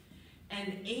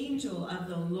 An angel of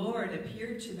the Lord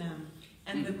appeared to them,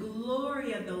 and the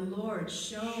glory of the Lord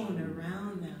shone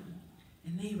around them,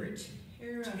 and they were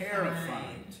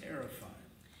terrified. Terrified.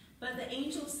 But the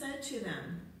angel said to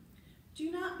them,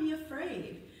 do not be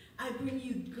afraid. I bring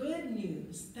you good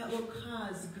news that will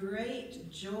cause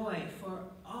great joy for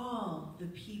all the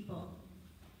people.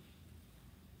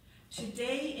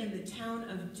 Today in the town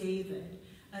of David,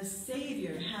 a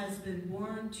Savior has been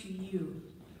born to you.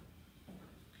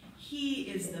 He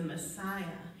is the Messiah.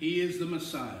 He is the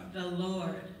Messiah. The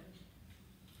Lord.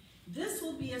 This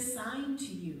will be a sign to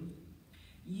you.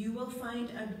 You will find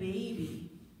a baby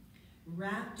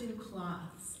wrapped in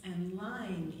cloths and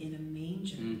lying in a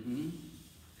manger.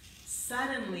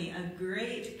 Suddenly, a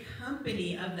great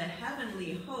company of the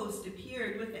heavenly host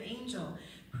appeared with the angel,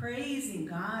 praising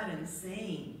God and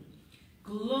saying,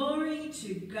 glory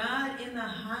to God in the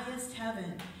highest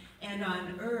heaven, and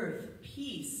on earth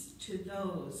peace to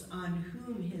those on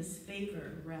whom his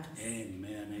favor rests.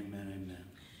 Amen, amen, amen.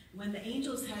 When the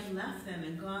angels had left them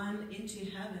and gone into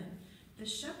heaven, the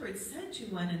shepherds said to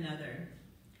one another,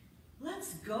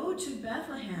 let's go to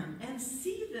Bethlehem and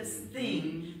see this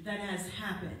thing that has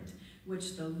happened,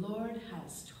 which the Lord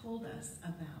has told us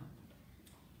about.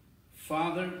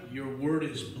 Father, your word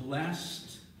is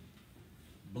blessed.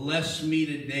 Bless me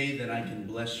today that I can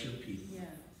bless your people. Yes.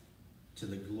 To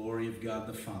the glory of God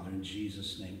the Father, in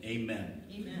Jesus' name. Amen.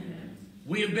 Amen.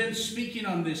 We have been speaking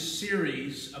on this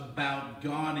series about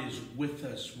God is with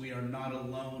us. We are not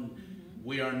alone.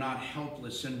 We are not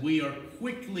helpless. And we are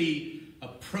quickly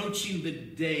approaching the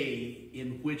day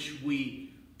in which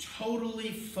we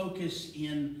totally focus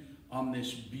in on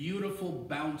this beautiful,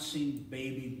 bouncing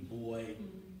baby boy,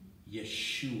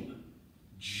 Yeshua,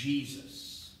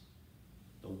 Jesus,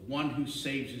 the one who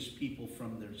saves his people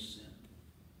from their sin.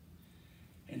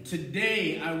 And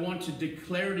today I want to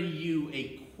declare to you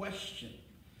a question.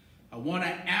 I want to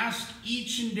ask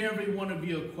each and every one of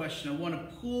you a question. I want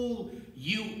to pull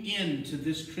you into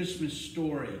this Christmas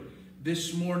story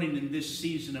this morning in this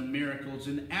season of miracles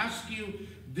and ask you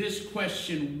this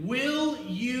question. Will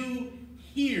you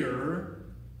hear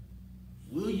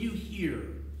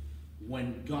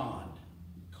when God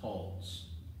calls.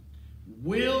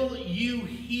 Will you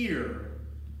hear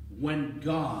when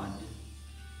God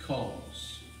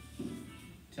calls?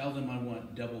 Tell them I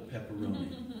want double pepperoni.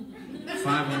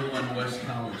 501 West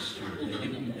College Street.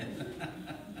 Amen.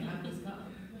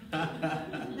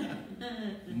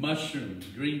 Mushrooms,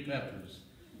 green peppers,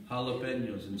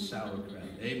 jalapenos, and sauerkraut.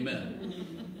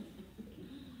 Amen.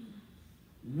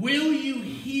 Will you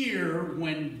hear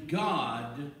when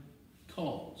God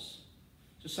calls?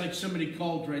 Just like somebody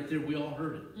called right there, we all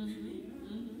heard it.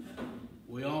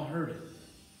 We all heard it.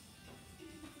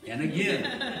 And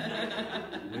again,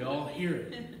 we all hear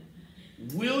it.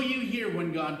 Will you hear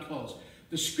when God calls?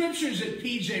 The scriptures that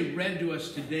PJ read to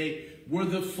us today were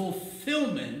the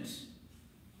fulfillment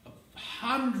of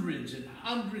hundreds and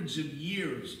hundreds of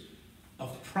years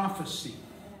of prophecy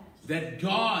that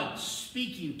God,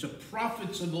 speaking to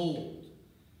prophets of old,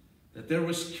 that there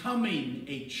was coming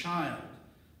a child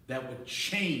that would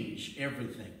change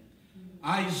everything.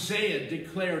 Isaiah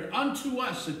declared, unto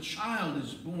us a child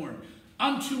is born,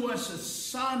 unto us a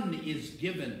son is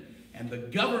given, and the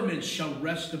government shall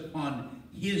rest upon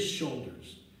his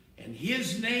shoulders. And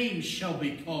his name shall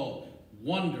be called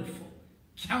Wonderful,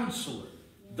 Counselor,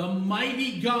 the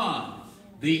Mighty God,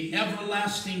 the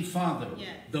Everlasting Father,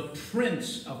 the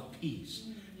Prince of Peace.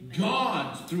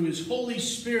 God, through his Holy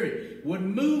Spirit, would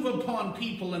move upon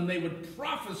people and they would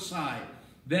prophesy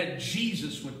that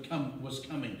Jesus was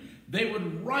coming. They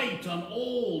would write on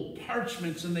old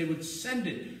parchments and they would send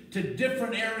it to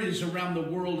different areas around the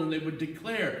world, and they would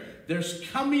declare, there's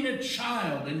coming a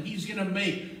child and he's going to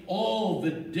make all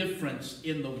the difference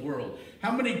in the world.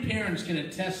 How many parents can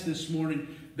attest this morning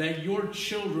that your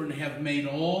children have made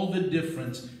all the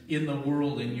difference in the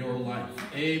world in your life?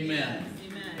 Amen.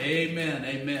 Amen. Amen.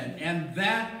 Amen. And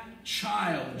that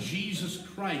child, Jesus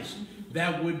Christ,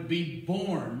 that would be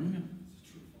born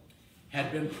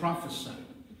had been prophesied.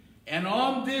 And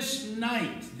on this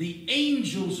night, the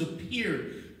angels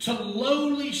appeared to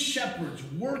lowly shepherds,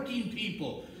 working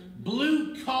people,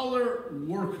 blue-collar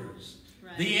workers.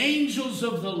 Right. The angels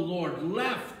of the Lord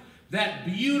left that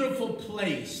beautiful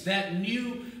place, that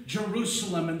new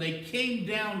Jerusalem, and they came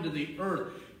down to the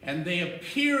earth, and they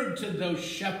appeared to those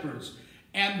shepherds.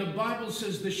 And the Bible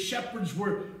says the shepherds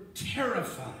were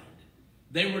terrified.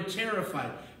 They were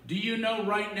terrified. Do you know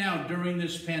right now, during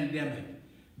this pandemic,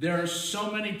 there are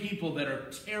so many people that are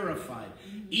terrified.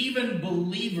 Even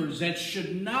believers that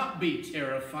should not be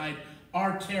terrified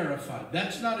are terrified.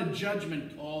 That's not a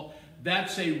judgment call.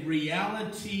 That's a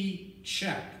reality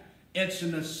check. It's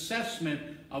an assessment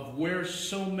of where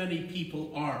so many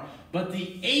people are. But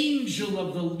the angel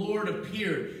of the Lord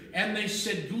appeared, and they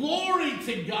said, glory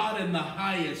to God in the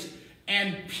highest,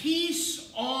 and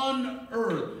peace on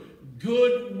earth,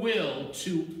 goodwill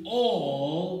to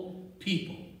all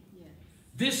people.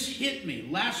 This hit me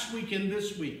last week and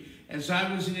this week as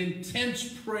I was in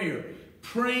intense prayer,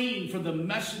 praying for the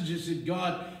messages that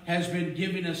God has been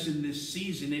giving us in this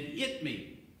season. It hit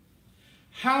me.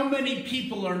 How many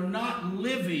people are not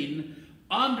living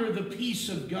under the peace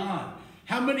of God?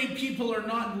 How many people are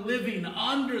not living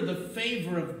under the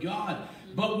favor of God?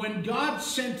 But when God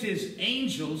sent his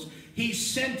angels, he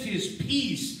sent his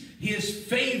peace, his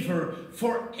favor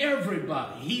for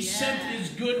everybody. He sent his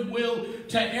goodwill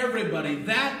to everybody.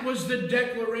 That was the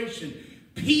declaration.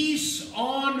 Peace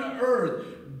on earth,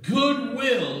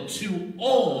 goodwill to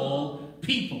all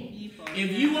people.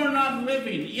 If you are not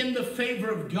living in the favor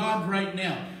of God right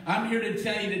now, I'm here to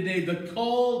tell you today, the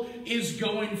call is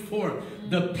going forth.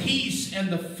 The peace and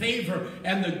the favor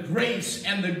and the grace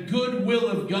and the goodwill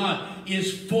of God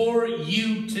is for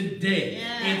you today.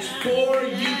 It's for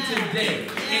you today.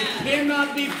 It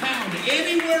cannot be found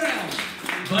anywhere else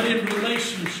but in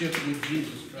relationship with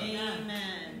Jesus Christ.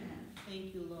 Amen.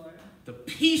 Thank you, Lord. The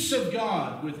peace of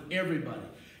God with everybody.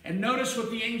 And notice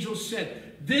what the angel said.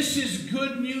 This is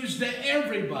good news to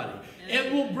everybody.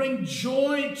 It will bring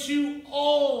joy to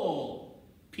all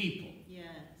people. Yes.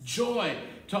 Joy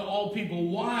to all people.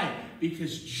 Why?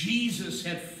 Because Jesus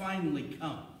had finally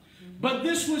come. But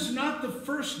this was not the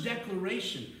first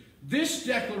declaration. This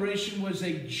declaration was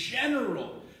a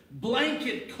general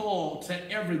blanket call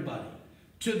to everybody,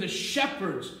 to the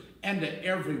shepherds and to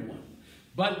everyone.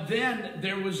 But then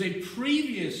there was a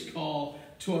previous call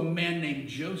to a man named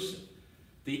Joseph.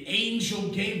 The angel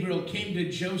Gabriel came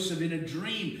to Joseph in a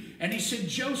dream, and he said,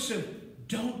 Joseph,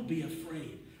 don't be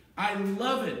afraid. I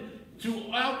love it.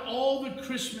 Throughout all the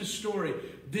Christmas story,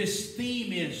 this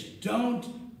theme is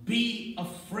don't be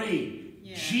afraid.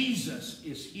 Yeah. Jesus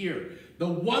is here. The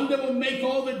one that will make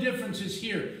all the difference is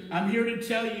here. I'm here to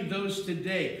tell you those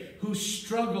today who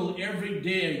struggle every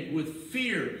day with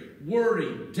fear,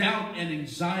 worry, doubt, and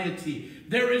anxiety.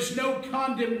 There is no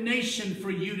condemnation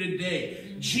for you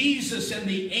today. Jesus and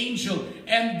the angel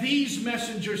and these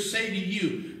messengers say to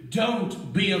you,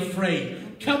 don't be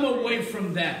afraid. Come away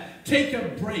from that. Take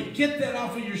a break. Get that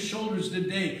off of your shoulders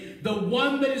today. The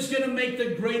one that is going to make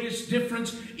the greatest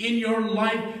difference in your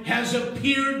life has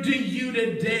appeared to you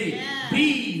today. Yeah.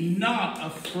 Be not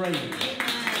afraid.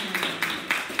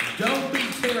 Don't be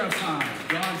terrified.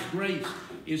 God's grace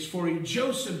is for you.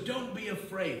 Joseph, don't be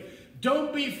afraid.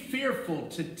 Don't be fearful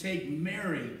to take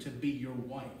Mary to be your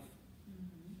wife.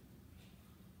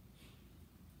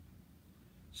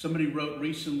 Somebody wrote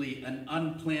recently, an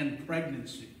unplanned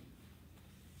pregnancy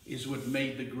is what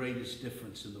made the greatest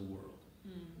difference in the world.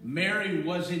 Mary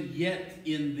wasn't yet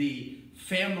in the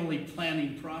family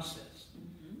planning process.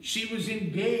 She was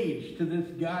engaged to this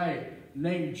guy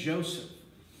named Joseph.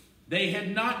 They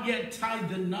had not yet tied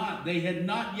the knot. They had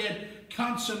not yet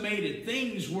consummated.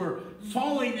 Things were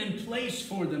falling in place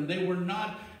for them. They were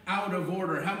not out of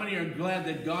order. How many are glad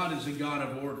that God is a God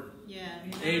of order? Yeah.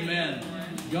 Amen.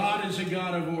 God is a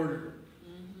God of order.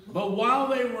 But while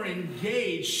they were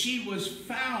engaged, she was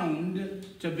found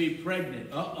to be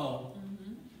pregnant.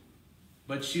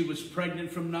 But she was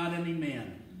pregnant from not any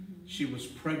man. She was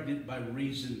pregnant by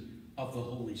reason of the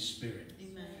Holy Spirit.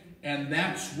 Amen. And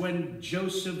that's when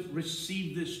Joseph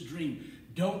received this dream.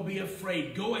 Don't be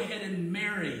afraid. Go ahead and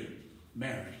marry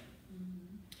Mary.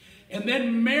 And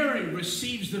then Mary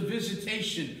receives the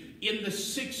visitation in the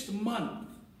 6th month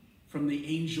from the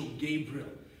angel Gabriel.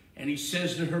 And he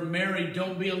says to her, Mary,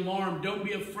 don't be alarmed. Don't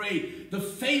be afraid. The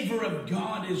favor of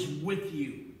God is with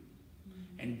you.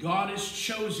 And God has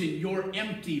chosen your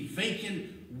empty, vacant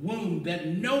womb that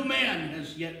no man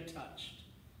has yet touched.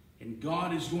 And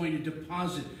God is going to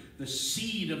deposit the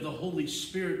seed of the Holy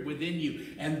Spirit within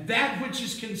you. And that which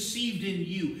is conceived in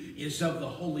you is of the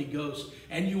Holy Ghost.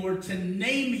 And you are to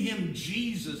name him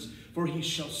Jesus, for he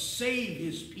shall save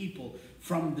his people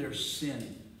from their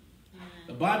sin.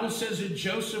 The Bible says that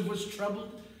Joseph was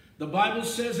troubled. The Bible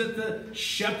says that the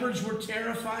shepherds were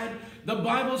terrified. The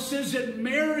Bible says that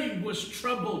Mary was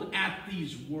troubled at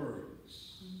these words.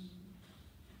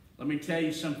 Let me tell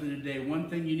you something today. One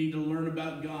thing you need to learn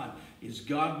about God is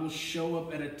God will show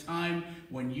up at a time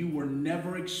when you were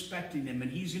never expecting him.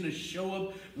 And he's going to show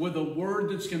up with a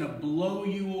word that's going to blow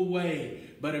you away.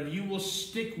 But if you will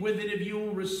stick with it, if you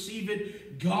will receive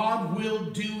it, God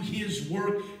will do his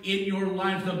work in your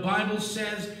life. The Bible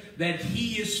says that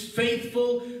he is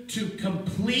faithful to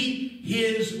complete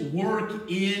his work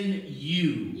in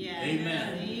you. Yeah.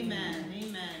 Amen. Amen.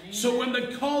 Amen. So when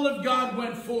the call of God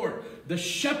went forth, the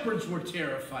shepherds were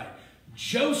terrified.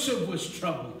 Joseph was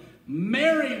troubled.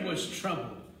 Mary was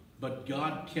troubled. But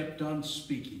God kept on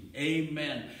speaking.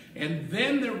 Amen. And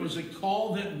then there was a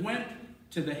call that went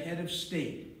to the head of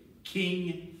state,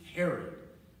 King Herod,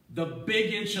 the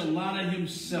big enchilada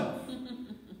himself.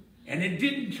 And it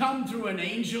didn't come through an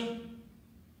angel.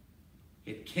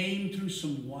 It came through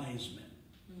some wise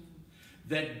men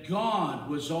that God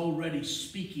was already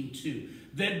speaking to,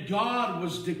 that God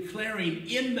was declaring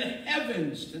in the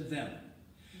heavens to them.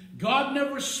 God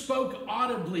never spoke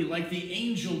audibly like the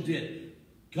angel did.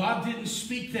 God didn't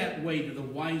speak that way to the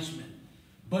wise men,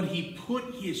 but he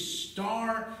put his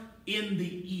star in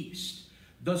the east.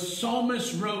 The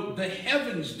psalmist wrote, the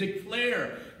heavens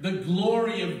declare the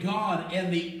glory of God,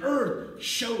 and the earth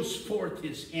shows forth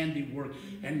his handiwork.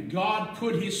 And God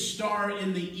put his star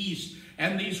in the east.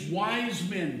 And these wise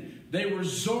men, they were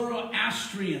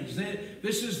Zoroastrians.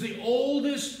 This is the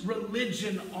oldest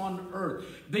religion on earth.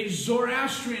 The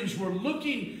Zoroastrians were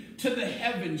looking to the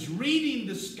heavens, reading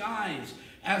the skies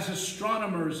as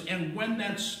astronomers. And when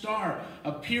that star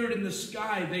appeared in the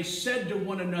sky, they said to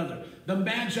one another, the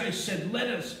Magi said, let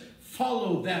us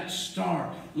follow that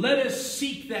star. Let us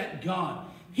seek that God.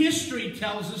 History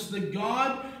tells us the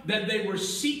God that they were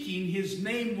seeking, his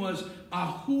name was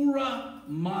Ahura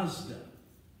Mazda.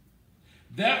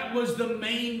 That was the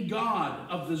main god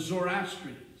of the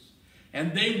Zoroastrians.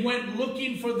 And they went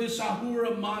looking for this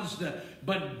Ahura Mazda,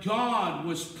 but God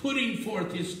was putting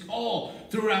forth his call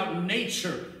throughout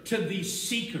nature to these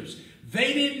seekers.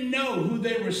 They didn't know who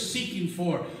they were seeking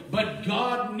for, but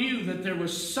God knew that there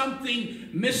was something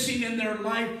missing in their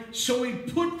life, so he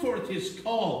put forth his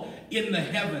call in the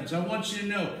heavens. I want you to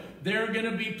know, there are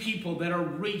going to be people that are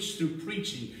reached through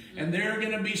preaching, and there are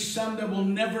going to be some that will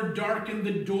never darken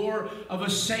the door of a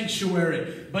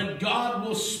sanctuary, but God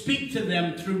will speak to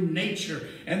them through nature,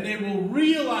 and they will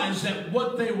realize that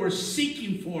what they were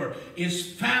seeking for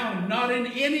is found not in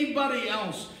anybody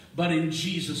else, but in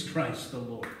Jesus Christ the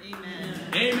Lord. Amen.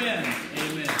 Amen.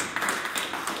 Amen.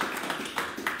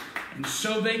 And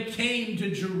so they came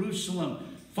to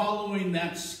Jerusalem following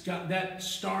that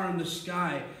star in the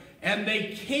sky, and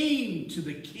they came to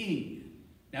the king.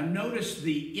 Now notice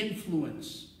the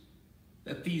influence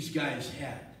that these guys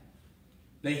had.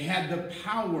 They had the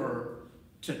power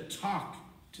to talk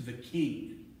to the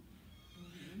king.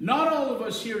 Not all of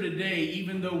us here today,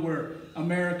 even though we're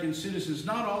American citizens,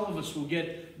 not all of us will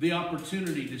get the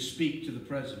opportunity to speak to the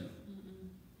president.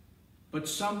 But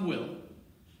some will.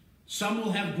 Some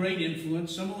will have great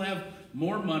influence. Some will have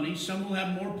more money. Some will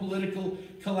have more political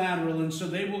collateral. And so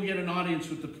they will get an audience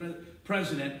with the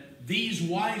president. These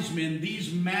wise men,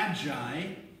 these magi,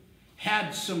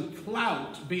 had some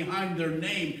clout behind their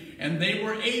name. And they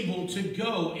were able to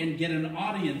go and get an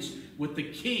audience with the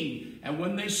king. And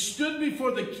when they stood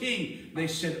before the king, they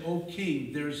said, "O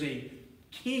king, there's a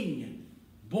king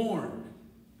born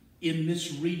in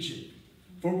this region.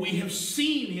 For we have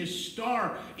seen his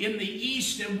star in the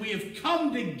east, and we have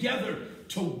come together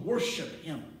to worship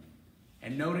him."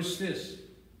 And notice this.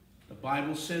 The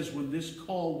Bible says when this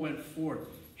call went forth,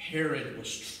 Herod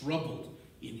was troubled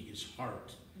in his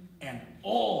heart, and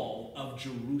all of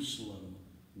Jerusalem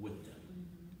with them.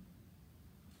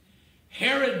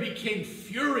 Herod became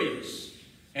furious,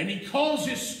 and he calls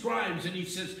his scribes, and he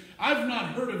says, "I've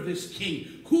not heard of this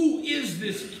king. Who is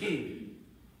this king?"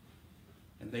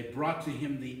 And they brought to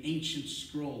him the ancient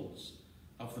scrolls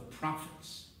of the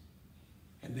prophets.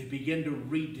 And they began to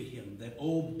read to him that,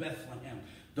 "O Bethlehem,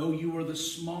 though you are the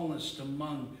smallest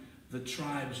among the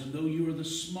tribes, and though you are the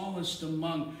smallest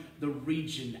among the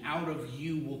region, out of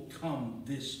you will come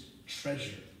this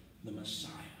treasure, the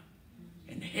Messiah."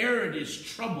 And Herod is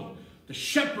troubled. The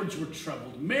shepherds were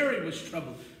troubled. Mary was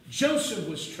troubled. Joseph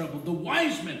was troubled. The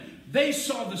wise men, they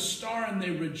saw the star and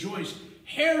they rejoiced.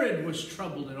 Herod was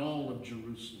troubled, and all of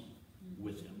Jerusalem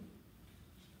with him.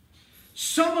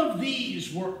 Some of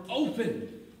these were open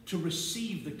to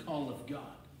receive the call of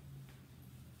God.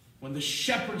 When the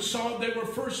shepherds saw it, they were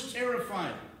first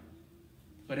terrified.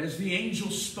 But as the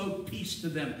angel spoke peace to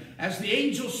them, as the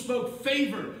angel spoke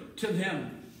favor to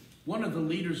them, one of the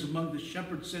leaders among the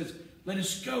shepherds says, "Let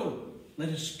us go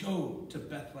to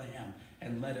Bethlehem,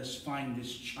 and let us find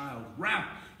this child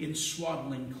wrapped in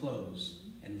swaddling clothes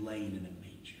and laying in a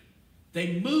manger."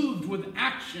 They moved with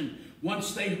action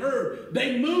once they heard.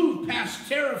 They moved past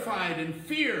terrified and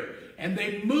fear, and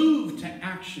they moved to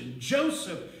action.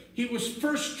 Joseph, he was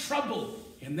first troubled,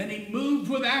 and then he moved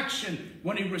with action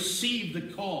when he received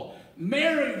the call.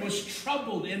 Mary was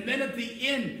troubled, and then at the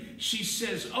end she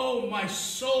says, "Oh, my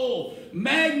soul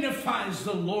magnifies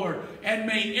the Lord, and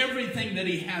may everything that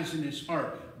he has in his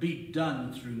heart be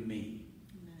done through me."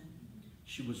 Amen.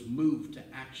 She was moved to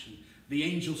action. The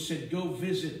angel said, "Go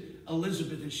visit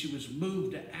Elizabeth," and she was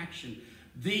moved to action.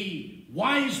 The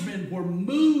wise men were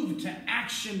moved to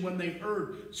action when they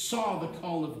saw the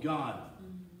call of God.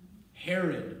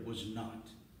 Herod was not.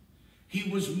 He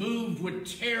was moved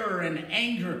with terror and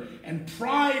anger and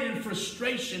pride and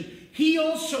frustration. He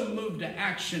also moved to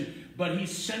action, but he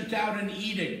sent out an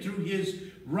edict through his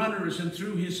runners and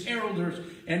through his heralders,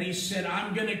 and he said,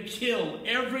 "I'm going to kill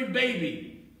every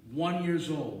baby 1 year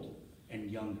old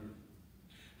and younger."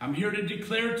 I'm here to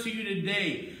declare to you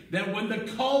today that when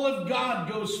the call of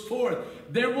God goes forth,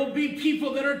 there will be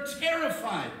people that are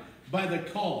terrified by the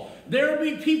call. There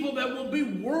will be people that will be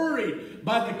worried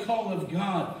by the call of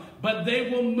God. But they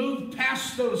will move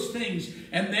past those things,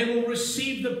 and they will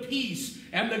receive the peace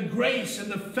and the grace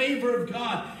and the favor of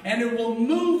God, and it will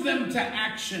move them to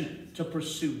action to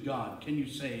pursue God. Can you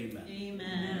say amen?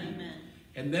 Amen. Amen.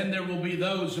 And then there will be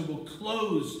those who will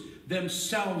close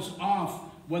themselves off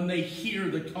when they hear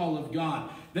the call of God.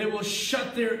 They will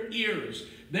shut their ears.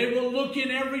 They will look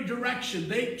in every direction.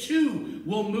 They too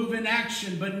will move in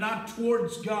action, but not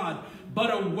towards God, but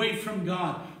away from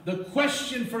God. The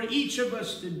question for each of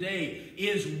us today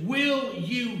is, will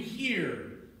you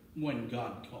hear when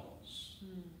God calls?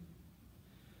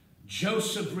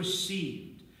 Joseph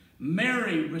received.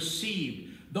 Mary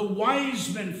received. The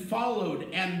wise men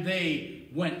followed, and they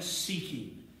went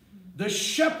seeking. The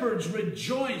shepherds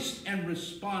rejoiced and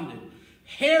responded.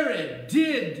 Herod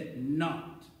did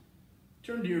not.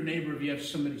 Turn to your neighbor if you have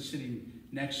somebody sitting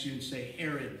next to you and say,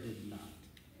 "Herod did not."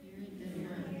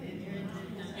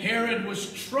 Herod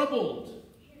was troubled,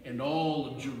 and all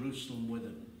of Jerusalem with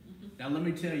him. Now let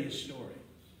me tell you a story.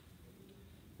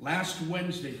 Last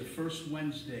Wednesday, the first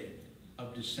Wednesday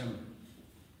of December,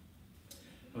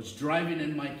 I was driving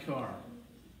in my car.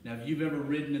 Now if you've ever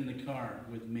ridden in the car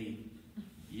with me,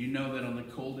 you know that on the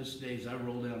coldest days I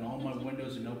roll down all my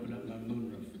windows and open up my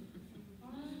moonroof.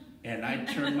 And I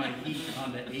turn my heat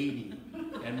on to 80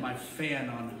 and my fan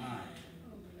on high.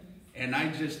 And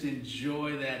I just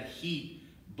enjoy that heat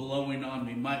blowing on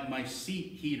me. My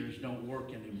seat heaters don't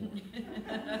work anymore.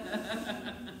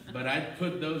 But I'd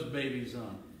put those babies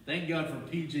on. Thank God for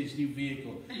PJ's new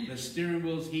vehicle. The steering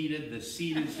wheel's heated, the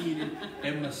seat is heated,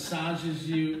 it massages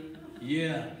you.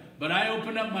 Yeah. But I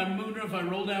open up my moonroof, I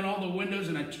roll down all the windows,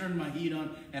 and I turn my heat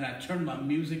on, and I turn my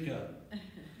music up.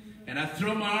 And I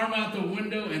throw my arm out the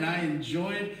window, and I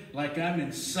enjoy it like I'm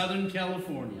in Southern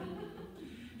California.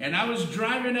 And I was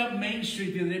driving up Main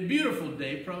Street the other day, beautiful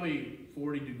day, probably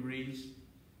 40 degrees.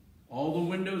 All the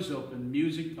windows open,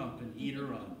 music pumping,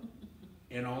 heater on.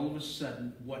 And all of a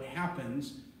sudden, what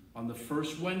happens on the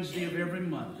first Wednesday of every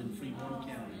month in Freeborn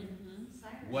County?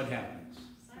 What happens?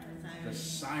 The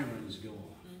sirens go off.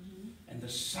 And the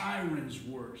sirens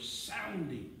were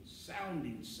sounding.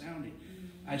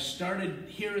 I started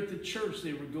here at the church,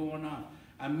 they were going off.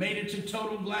 I made it to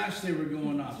Total Glass, they were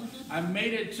going off. I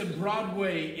made it to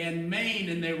Broadway and Main,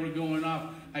 and they were going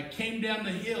off. I came down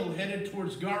the hill, headed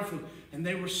towards Garfield, and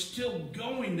they were still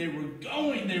going. They were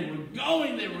going.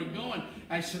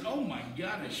 I said, oh my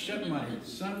God, I shut my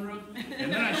sunroof,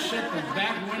 and then I shut the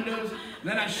back windows,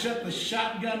 then I shut the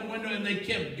shotgun window, and they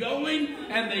kept going,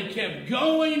 and they kept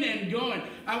going and going.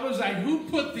 I was like, who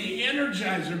put the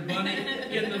Energizer Bunny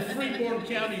in the Freeborn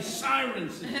County siren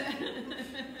system?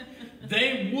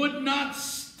 They would not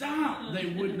stop. They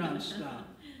would not stop.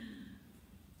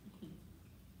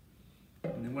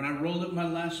 And then when I rolled up my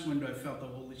last window, I felt the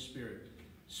Holy Spirit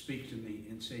speak to me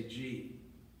and say, G,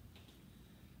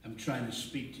 I'm trying to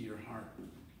speak to your heart.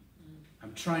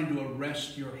 I'm trying to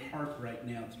arrest your heart right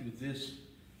now through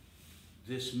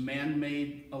this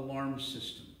man-made alarm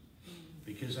system,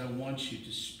 because I want you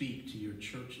to speak to your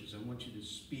churches. I want you to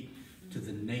speak to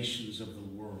the nations of the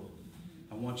world.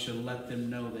 I want you to let them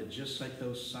know that just like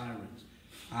those sirens,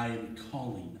 I am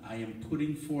calling. I am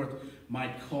putting forth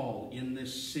my call in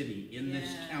this city, in this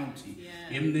county,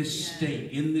 in this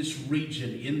state, in this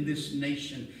region, in this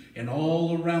nation, and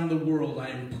all around the world. I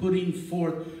am putting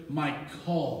forth my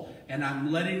call, and I'm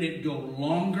letting it go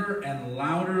longer and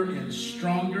louder and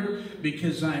stronger,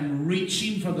 because I'm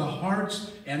reaching for the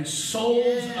hearts and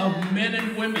souls of men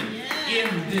and women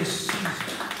in this season.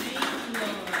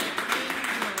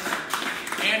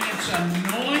 And it's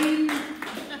annoying,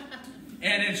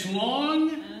 and it's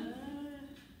long,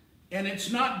 and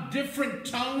it's not different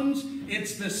tones,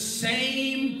 it's the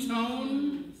same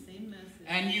tone. Same message.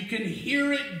 And you can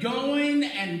hear it going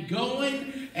and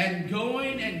going and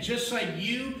going, and just like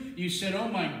you said, oh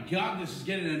my God, this is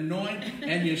getting annoying,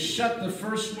 and you shut the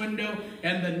first window,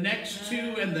 and the next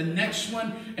two, and the next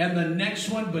one, and the next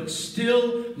one, but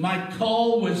still my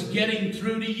call was getting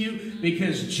through to you,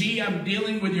 because gee, I'm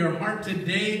dealing with your heart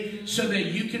today so that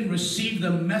you can receive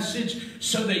the message,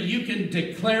 so that you can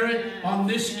declare it on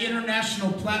this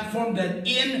international platform, that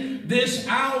in this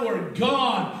hour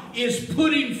God is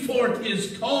putting forth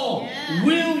his call.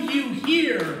 Will you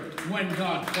hear when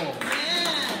God calls?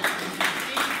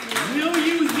 Will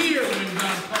you hear when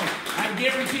God calls? I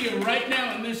guarantee you right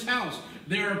now in this house,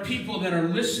 there are people that are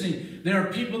listening. There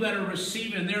are people that are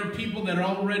receiving. There are people that are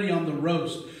already on the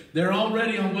roast. They're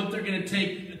already on what they're going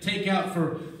to take out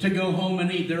to go home and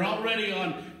eat. They're already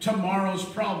on tomorrow's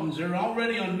problems. They're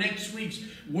already on next week's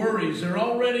worries. They're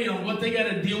already on what they got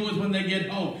to deal with when they get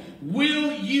home.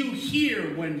 Will you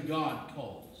hear when God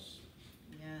calls?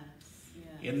 Yes.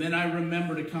 And then I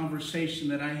remembered a conversation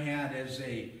that I had as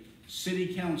a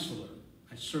city councilor.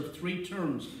 I served 3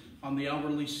 terms on the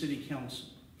Alberley City Council.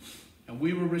 And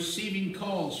we were receiving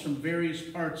calls from various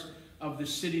parts of the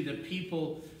city, the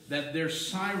people that their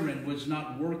siren was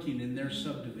not working in their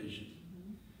subdivision.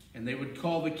 And they would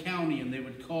call the county, and they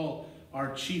would call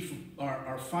our chief,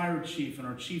 our fire chief, and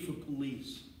our chief of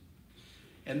police.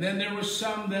 And then there were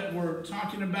some that were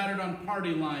talking about it on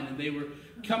Party Line, and they were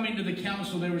coming to the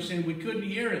council. They were saying, we couldn't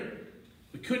hear it.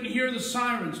 We couldn't hear the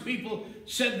sirens. People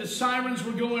said the sirens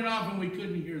were going off and we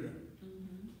couldn't hear them.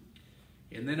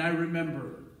 And then I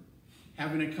remember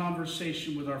having a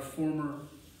conversation with our former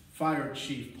fire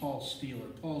chief, Paul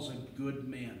Steeler. Paul's a good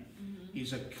man.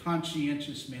 He's a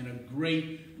conscientious man, a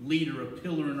great leader, a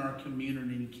pillar in our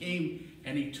community. And he came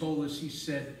and he told us, he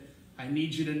said, I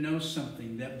need you to know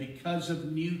something, that because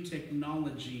of new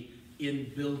technology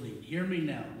in building, hear me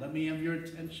now, let me have your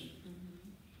attention.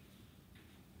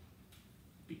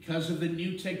 Because of the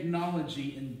new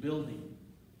technology in building,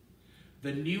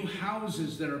 the new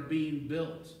houses that are being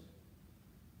built,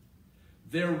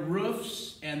 their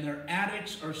roofs and their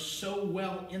attics are so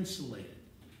well insulated.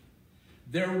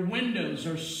 Their windows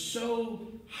are so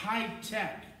high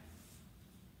tech.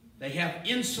 They have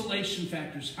insulation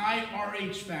factors, high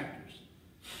RH factors.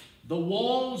 The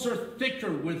walls are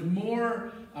thicker with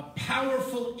more a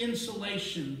powerful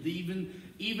insulation.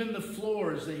 Even the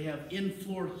floors, they have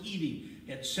in-floor heating,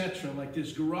 etc. Like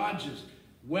this garage is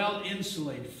well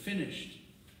insulated, finished.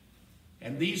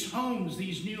 And these homes,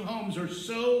 these new homes, are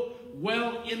so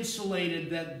well insulated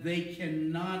that they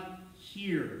cannot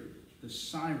hear the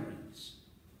sirens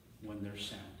when they're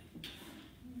sounding.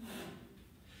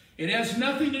 It has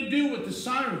nothing to do with the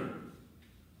siren.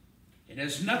 It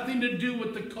has nothing to do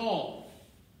with the call.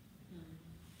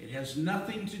 It has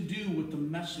nothing to do with the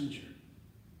messenger.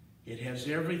 It has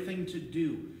everything to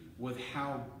do with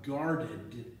how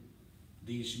guarded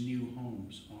these new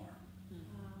homes are.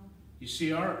 You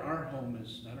see, our home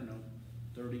is, I don't know,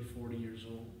 30, 40 years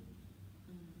old.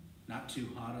 Not too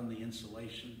hot on the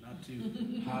insulation, not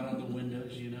too hot on the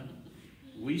windows, you know.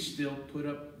 We still put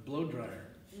up blow dryer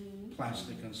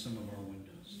plastic on some of our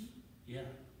windows. Yeah.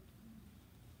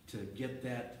 To get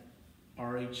that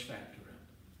RH factor up.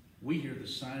 We hear the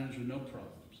sirens with no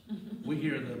problems. We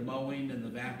hear the mowing and the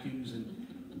vacuums and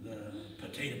the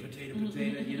potato,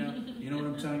 you know. You know what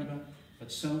I'm talking about?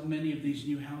 But so many of these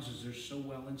new houses, they're so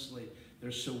well insulated.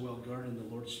 They're so well guarded.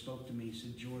 The Lord spoke to me. He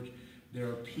said, George, there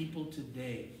are people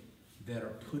today that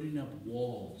are putting up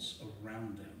walls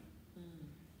around them.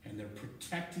 And they're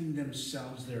protecting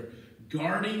themselves. They're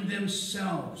guarding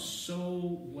themselves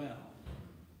so well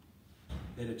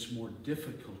that it's more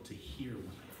difficult to hear when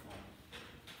I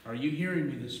fall. Are you hearing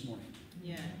me this morning?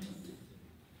 Yes.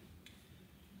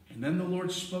 And then the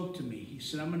Lord spoke to me. He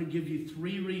said, I'm going to give you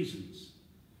 3 reasons.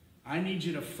 I need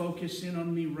you to focus in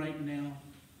on me right now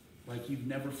like you've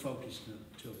never focused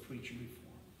to a preacher before.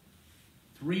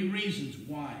 3 reasons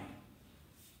why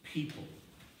people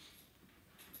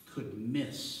could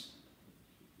miss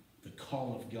the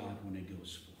call of God when it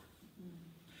goes forth.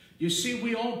 You see,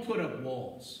 we all put up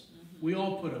walls. We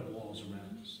all put up walls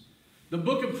around us. The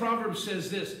book of Proverbs says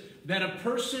this, that a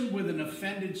person with an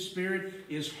offended spirit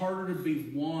is harder to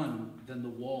be won than the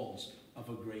walls of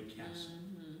a great castle.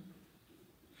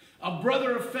 A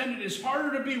brother offended is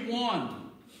harder to be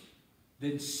won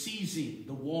than seizing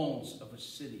the walls of a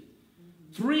city.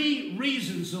 3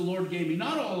 reasons the Lord gave me,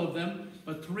 not all of them,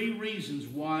 but 3 reasons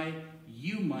why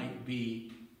you might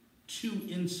be too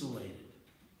insulated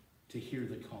to hear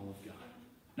the call of God.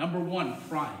 Number 1,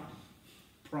 pride.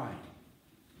 Pride.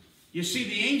 You see,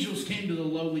 the angels came to the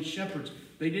lowly shepherds.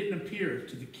 They didn't appear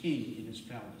to the king in his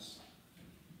palace.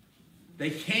 They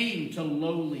came to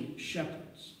lowly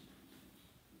shepherds.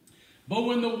 But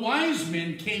when the wise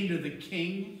men came to the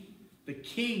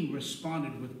king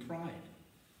responded with pride.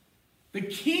 The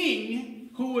king,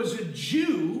 who was a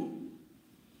Jew,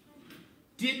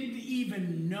 didn't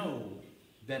even know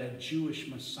that a Jewish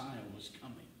Messiah was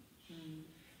coming.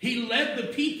 He led the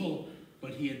people,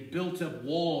 but he had built up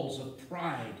walls of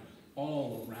pride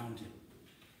all around him.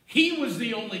 He was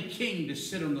the only king to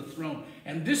sit on the throne.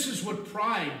 And this is what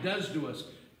pride does to us.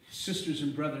 Sisters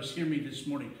and brothers, hear me this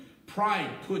morning. Pride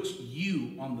puts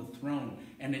you on the throne,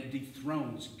 and it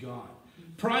dethrones God.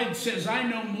 Pride says, I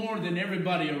know more than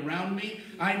everybody around me.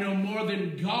 I know more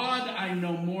than God. I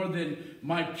know more than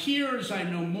my peers. I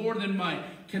know more than my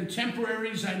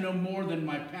contemporaries. I know more than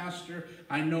my pastor.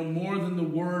 I know more than the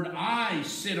word. I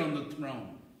sit on the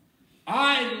throne.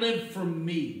 I live for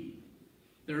me.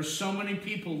 There are so many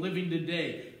people living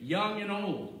today, young and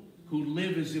old, who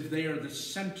live as if they are the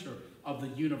center of the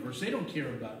universe. They don't care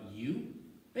about you.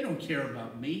 They don't care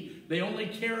about me. They only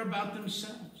care about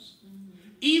themselves.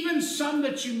 Even some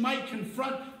that you might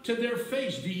confront to their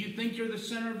face. Do you think you're the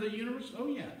center of the universe? Oh,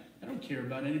 yeah. I don't care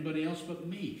about anybody else but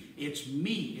me. It's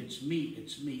me, it's me,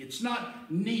 it's me. It's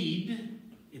not need,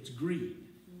 it's greed.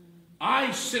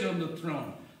 I sit on the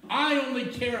throne. I only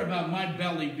care about my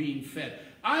belly being fed.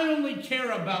 I only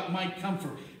care about my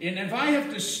comfort. And if I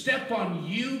have to step on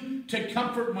you to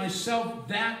comfort myself,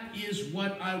 that is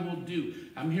what I will do.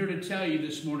 I'm here to tell you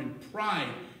this morning, pride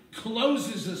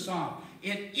closes us off.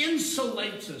 It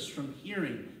insulates us from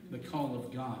hearing the call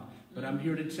of God. But I'm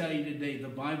here to tell you today, the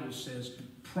Bible says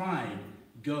pride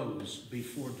goes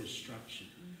before destruction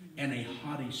and a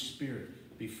haughty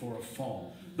spirit before a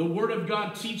fall. The Word of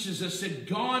God teaches us that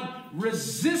God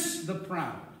resists the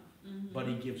proud, but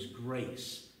He gives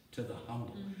grace to the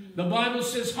humble. The Bible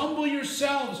says, humble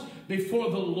yourselves before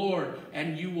the Lord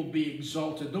and you will be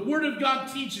exalted. The Word of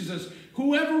God teaches us,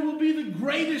 whoever will be the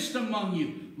greatest among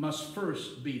you must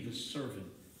first be the servant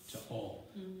to all.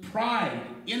 Pride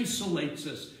insulates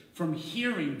us from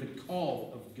hearing the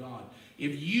call of God.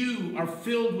 If you are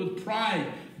filled with pride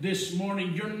this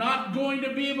morning, you're not going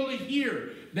to be able to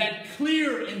hear that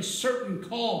clear and certain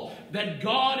call that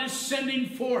God is sending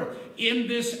forth in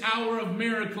this hour of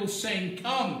miracles, saying,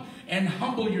 come and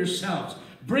humble yourselves.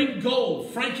 Bring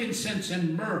gold, frankincense,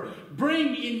 and myrrh.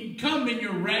 Come in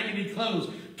your raggedy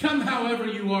clothes. Come however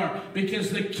you are,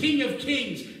 because the King of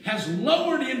Kings has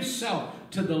lowered himself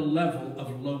to the level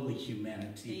of lowly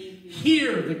humanity.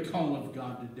 Hear the call of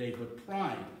God today, but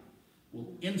pride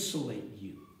will insulate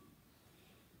you.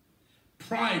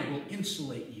 Pride will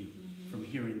insulate you from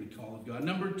hearing the call of God.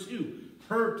 Number 2,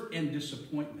 hurt and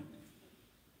disappointment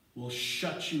will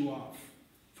shut you off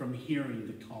from hearing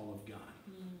the call of God.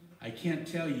 I can't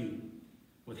tell you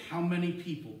with how many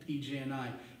people PJ and I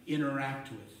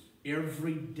interact with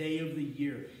every day of the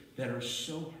year that are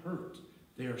so hurt.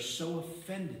 They are so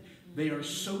offended. They are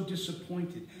so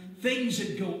disappointed. Things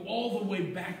that go all the way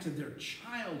back to their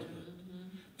childhood.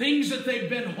 Things that they've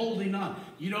been holding on.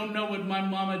 You don't know what my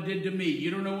mama did to me. You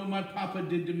don't know what my papa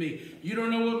did to me. You don't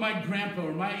know what my grandpa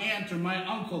or my aunt or my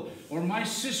uncle or my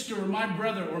sister or my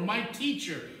brother or my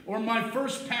teacher or my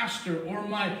first pastor or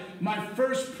my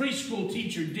first preschool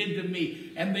teacher did to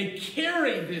me. And they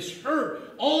carry this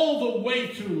hurt all the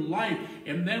way through life.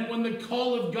 And then when the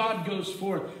call of God goes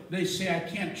forth, they say, I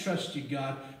can't trust you,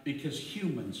 God, because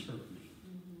humans hurt me.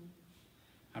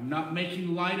 I'm not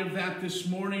making light of that this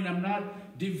morning. I'm not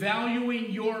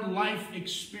devaluing your life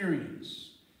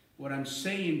experience. What I'm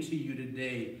saying to you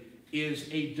today is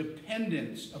a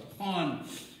dependence upon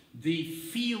the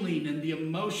feeling and the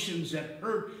emotions that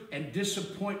hurt and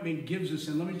disappointment gives us.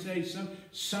 And let me tell you something,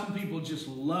 some people just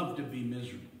love to be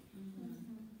miserable.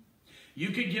 You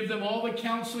could give them all the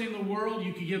counseling in the world.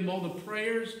 You could give them all the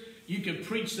prayers. You could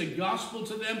preach the gospel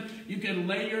to them. You could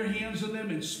lay your hands on them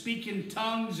and speak in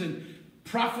tongues and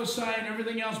prophesy and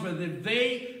everything else, but if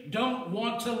they don't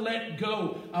want to let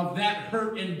go of that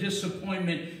hurt and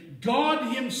disappointment,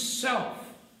 God himself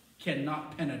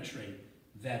cannot penetrate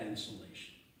that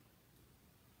insulation.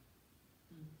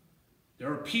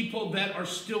 There are people that are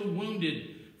still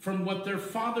wounded from what their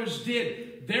fathers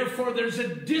did. Therefore, there's a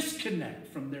disconnect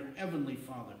from their heavenly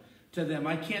Father to them.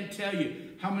 I can't tell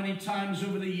you how many times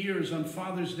over the years on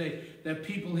Father's Day that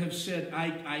people have said,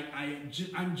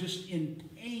 I'm just in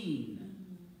pain.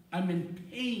 I'm in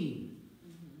pain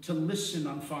to listen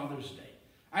on Father's Day.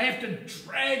 I have to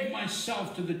drag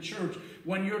myself to the church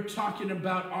when you're talking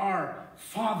about our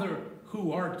Father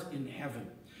who art in heaven.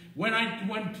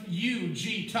 When you,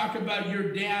 G, talk about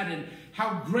your dad and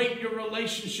how great your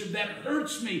relationship, that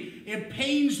hurts me. It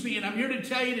pains me. And I'm here to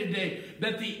tell you today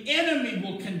that the enemy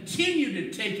will continue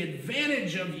to take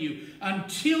advantage of you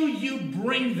until you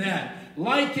bring that,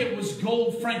 like it was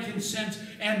gold, frankincense,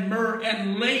 and myrrh,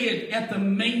 and lay it at the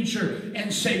manger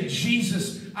and say,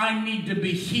 Jesus, I need to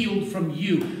be healed from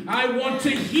you. I want to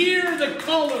hear the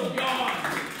call of God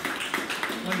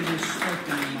when it is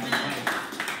spoken in my life.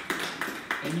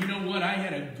 And you know what? I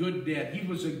had a good dad. He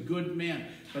was a good man.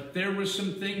 But there were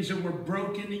some things that were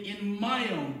broken in my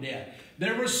own dad.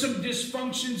 There were some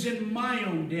dysfunctions in my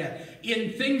own dad,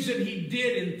 in things that he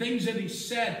did, in things that he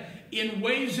said, in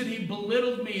ways that he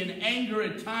belittled me in anger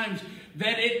at times,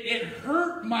 that it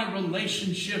hurt my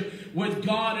relationship with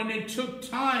God, and it took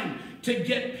time to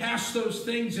get past those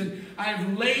things. And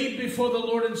I've laid before the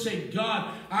Lord and said,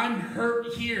 God, I'm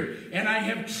hurt here, and I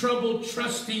have trouble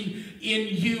trusting in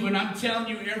you. And I'm telling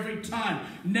you every time,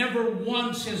 never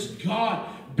once has God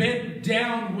bent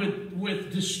down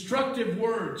with destructive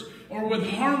words or with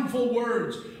harmful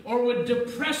words or with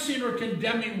depressing or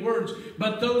condemning words,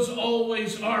 but those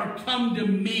always are, come to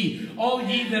me, all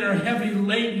ye that are heavy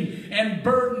laden and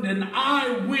burdened, and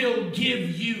I will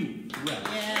give you rest.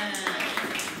 Yeah.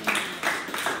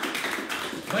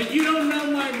 But you don't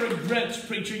know my regrets,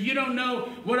 preacher. You don't know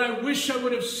what I wish I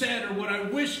would have said or what I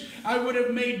wish I would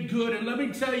have made good. And let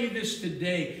me tell you this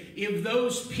today. If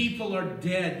those people are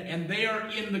dead and they are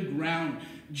in the ground,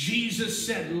 Jesus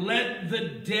said, let the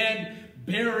dead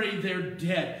bury their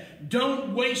dead.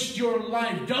 Don't waste your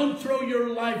life. Don't throw your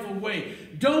life away.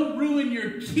 Don't ruin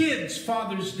your kids'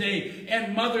 Father's Day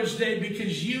and Mother's Day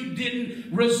because you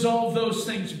didn't resolve those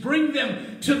things. Bring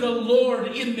them to the Lord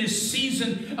in this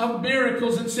season of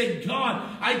miracles and say,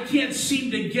 God, I can't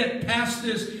seem to get past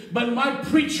this, but my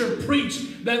preacher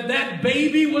preached that that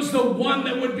baby was the one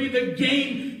that would be the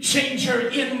game changer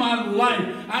in my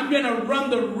life. I'm going to run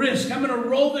the risk. I'm going to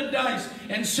roll the dice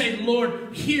and say,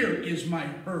 Lord, here is my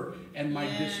hurt and my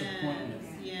disappointment.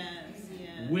 Yes.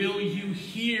 Will you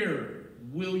hear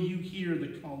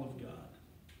the call of God?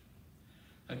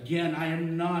 Again, I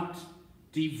am not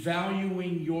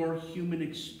devaluing your human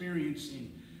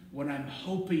experiencing. What I'm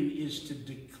hoping is to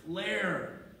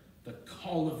declare the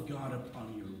call of God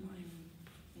upon your life.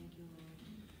 Thank you,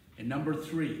 Lord. And number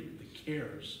 3, the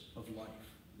cares of life.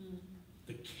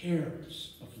 The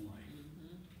cares of life.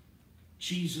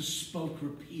 Jesus spoke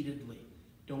repeatedly.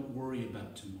 don't worry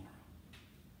about tomorrow.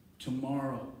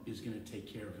 Tomorrow is going to take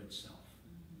care of itself.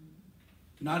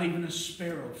 Not even a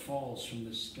sparrow falls from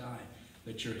the sky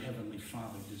that your heavenly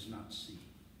Father does not see.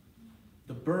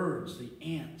 The birds, the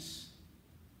ants,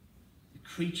 the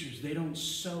creatures, they don't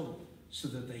sow so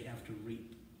that they have to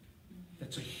reap.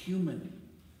 That's a human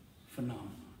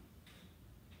phenomenon.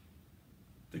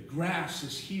 The grass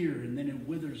is here, and then it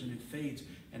withers and it fades,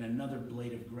 and another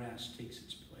blade of grass takes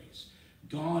its place.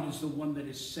 God is the one that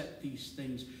has set these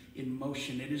things in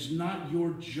motion. It is not your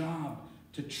job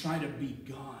to try to be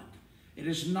God. It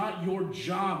is not your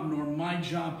job nor my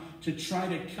job to try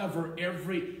to cover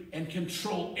every and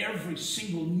control every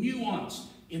single nuance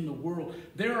in the world.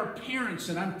 There are parents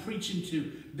that I'm preaching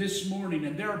to this morning,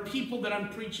 and there are people that I'm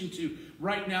preaching to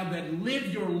right now that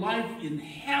live your life in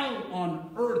hell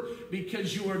on earth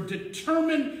because you are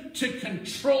determined to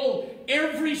control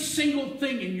every single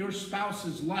thing in your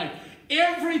spouse's life,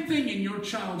 everything in your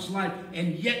child's life,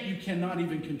 and yet you cannot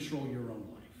even control your own life.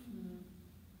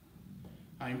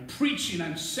 I'm preaching,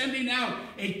 I'm sending out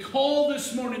a call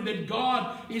this morning that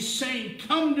God is saying,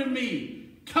 come to me,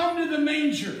 come to the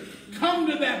manger, come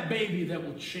to that baby that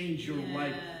will change your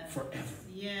life forever.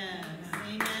 Yes.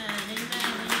 Amen. Amen.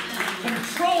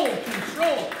 Control,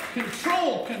 control,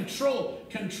 control, control,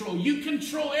 control. You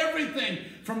control everything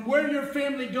from where your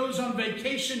family goes on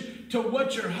vacation to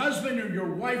what your husband or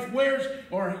your wife wears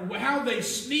or how they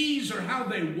sneeze or how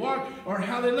they walk or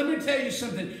how they... Let me tell you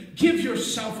something. Give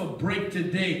yourself a break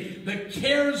today. The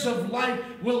cares of life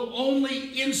will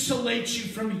only insulate you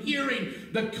from hearing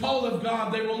the call of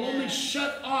God. They will only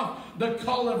shut off the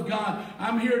call of God.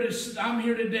 I'm here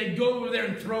today. Go over there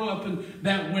and throw up in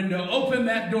that window. Open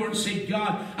that door and say,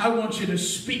 God, I want you to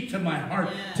speak to my heart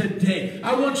today.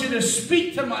 I want you to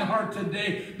speak to my heart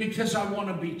today because I want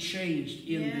to be changed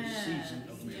in this season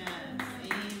of my life.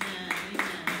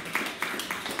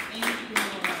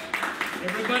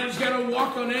 Everybody's got to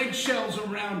walk on eggshells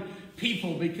around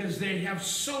people because they have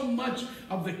so much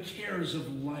of the cares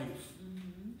of life.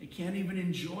 They can't even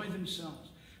enjoy themselves.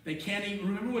 They can't even...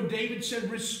 Remember what David said,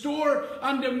 restore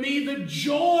unto me the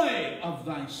joy of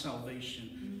thy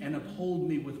salvation and uphold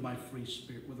me with my free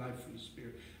spirit, with thy free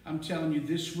spirit. I'm telling you,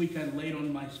 this week I laid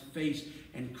on my face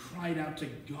and cried out to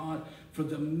God for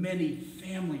the many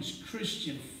families,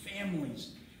 Christian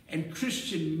families, and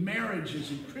Christian marriages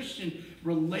and Christian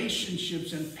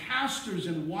relationships and pastors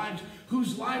and wives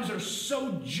whose lives are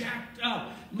so jacked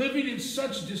up, living in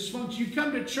such dysfunction. You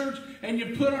come to church and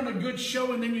you put on a good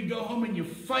show and then you go home and you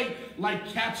fight like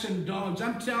cats and dogs.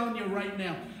 I'm telling you right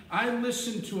now, I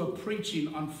listened to a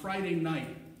preaching on Friday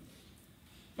night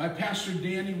by Pastor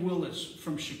Danny Willis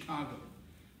from Chicago.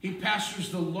 He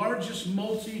pastors the largest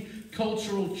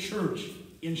multicultural church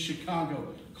in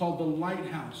Chicago called the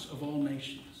Lighthouse of All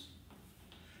Nations.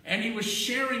 And he was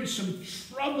sharing some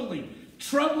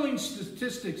troubling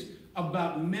statistics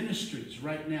about ministries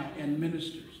right now and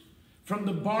ministers from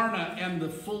the Barna and the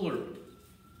Fuller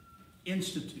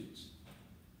Institutes.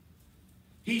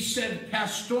 He said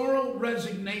pastoral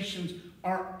resignations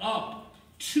are up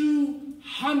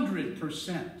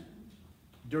 200%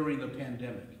 during the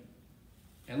pandemic.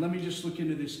 And let me just look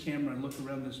into this camera and look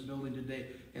around this building today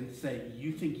and say,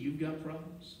 you think you've got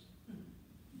problems?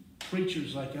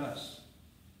 Preachers like us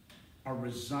are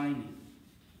resigning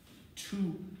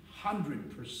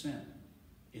 200%.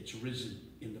 It's risen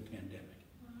in the pandemic.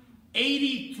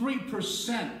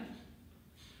 83%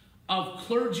 of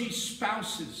clergy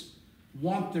spouses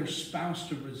want their spouse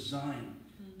to resign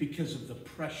because of the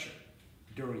pressure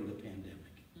during the pandemic.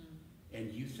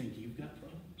 And you think you've got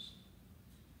problems?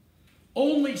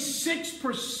 Only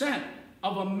 6%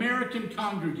 of American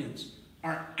congregants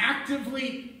are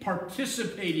actively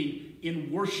participating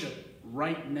in worship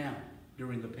right now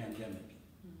during the pandemic.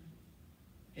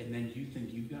 And then you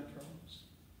think you've got problems?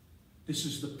 This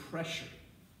is the pressure.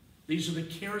 These are the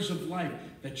cares of life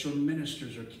that your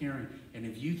ministers are carrying. And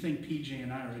if you think PJ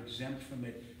and I are exempt from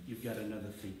it, you've got another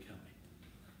thing coming.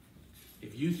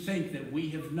 If you think that we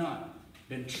have not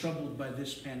been troubled by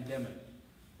this pandemic,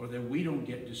 or that we don't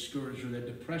get discouraged, or that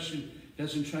depression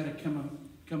doesn't try to come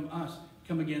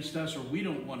against us, or we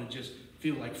don't want to just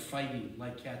feel like fighting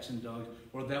like cats and dogs,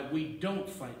 or that we don't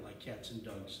fight like cats and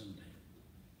dogs someday.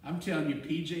 I'm telling you,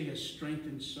 PJ has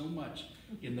strengthened so much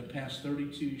in the past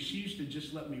 32 years. She used to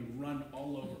just let me run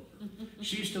all over her.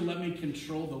 She used to let me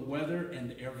control the weather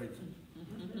and everything.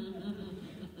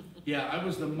 Yeah, I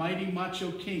was the mighty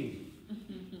macho king.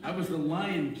 I was the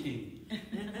lion king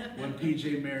when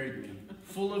PJ married me.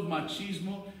 Full of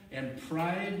machismo and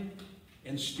pride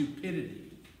and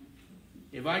stupidity.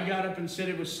 If I got up and said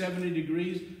it was 70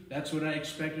 degrees, that's what I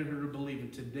expected her to believe.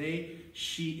 And today,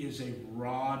 she is a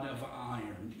rod of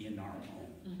iron in our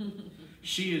home.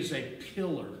 She is a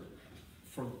pillar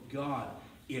for God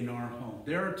in our home.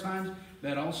 There are times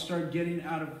that I'll start getting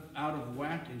out of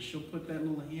whack, and she'll put that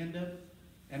little hand up.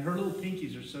 And her little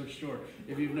pinkies are so short.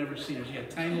 If you've never seen her, she got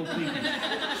tiny little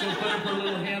pinkies. She'll put up her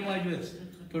little hand like this.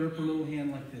 Put up her little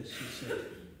hand like this. She said,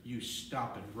 "You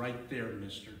stop it right there,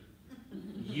 mister.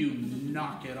 You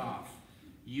knock it off.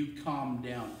 You calm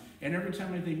down." And every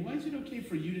time I think, why is it okay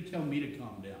for you to tell me to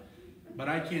calm down? But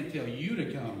I can't tell you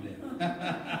to calm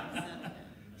down.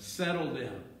 Settle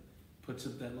down. Puts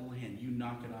up that little hand. You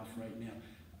knock it off right now.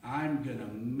 I'm going to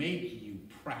make you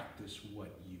practice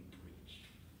what you preach.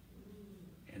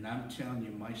 And I'm telling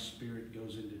you, my spirit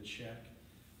goes into check.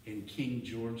 And King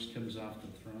George comes off the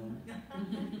throne.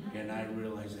 And I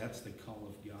realize that's the call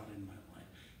of God in my life.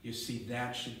 You see,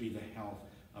 that should be the health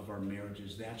of our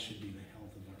marriages. That should be the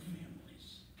health of our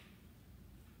families.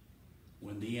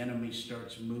 When the enemy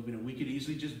starts moving, and we could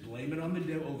easily just blame it on the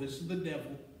devil. Oh, this is the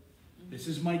devil. This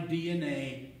is my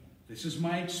DNA. This is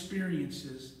my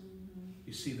experiences.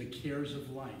 You see, the cares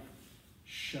of life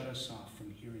shut us off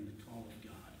from hearing the call of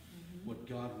God. What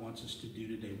God wants us to do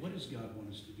today. What does God want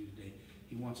us to do today?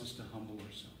 He wants us to humble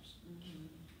ourselves.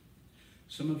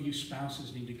 Some of you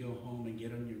spouses need to go home and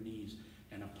get on your knees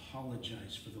and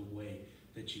apologize for the way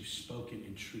that you've spoken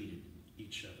and treated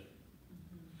each other.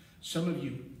 Some of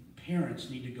you parents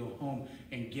need to go home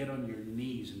and get on your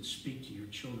knees and speak to your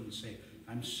children and say,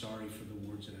 "I'm sorry for the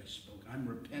words that I spoke. I'm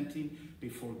repenting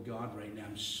before God right now.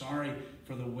 I'm sorry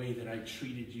for the way that I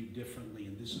treated you differently,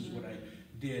 and this is what I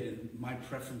did, and my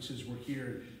preferences were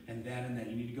here, and that and that."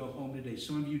 You need to go home today.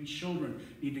 Some of you children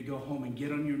need to go home and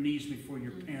get on your knees before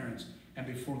your parents and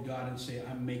before God and say,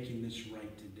 "I'm making this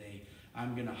right today.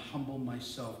 I'm going to humble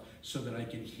myself so that I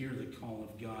can hear the call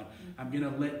of God. I'm going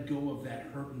to let go of that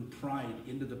hurt and pride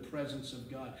into the presence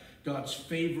of God. God's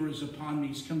favor is upon me.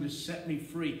 He's come to set me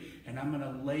free, and I'm going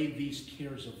to lay these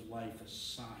cares of life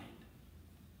aside."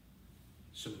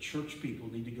 So church people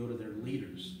need to go to their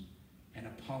leaders and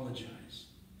apologize.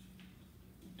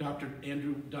 Dr.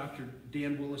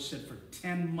 Dan Willis said for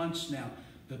 10 months now,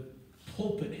 the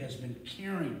pulpit has been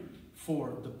caring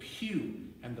for the pew,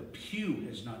 and the pew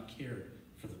has not cared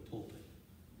for the pulpit.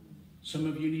 Some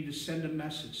of you need to send a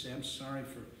message. Say, "I'm sorry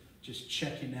for just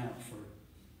checking out for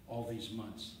all these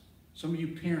months." Some of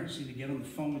you parents need to get on the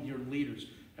phone with your leaders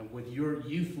and with your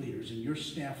youth leaders and your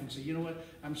staff and say, "You know what?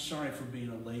 I'm sorry for being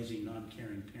a lazy,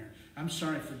 non-caring parent. I'm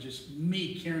sorry for just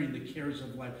me carrying the cares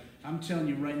of life. I'm telling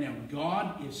you right now,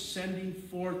 God is sending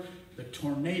forth the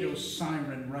tornado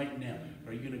siren right now."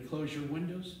 Are you going to close your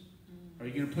windows? Are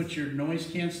you going to put your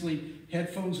noise-canceling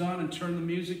headphones on and turn the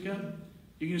music up?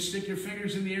 You're going to stick your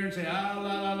fingers in the air and say, "Ah,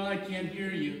 la, la, la, I can't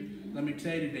hear you." Let me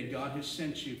tell you today, God has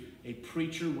sent you a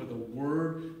preacher with a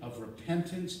word of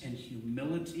repentance and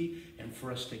humility, and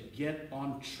for us to get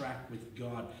on track with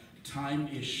God. Time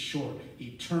is short.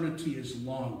 Eternity is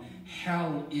long.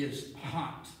 Hell is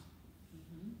hot.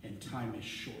 And time is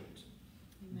short.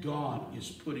 Amen. God is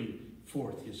putting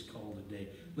forth his call today.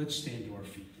 Let's stand to our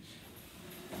feet.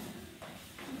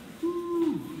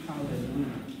 Woo, hallelujah.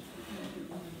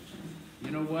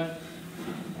 You know what?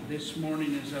 This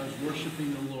morning as I was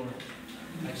worshiping the Lord,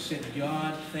 I said,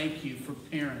 "God, thank you for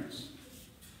parents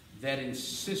that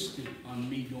insisted on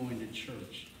me going to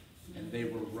church." And they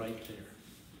were right there,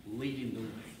 leading the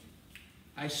way.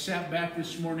 I sat back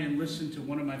this morning and listened to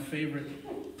one of my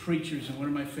favorite preachers in one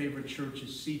of my favorite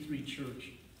churches, C3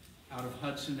 Church, out of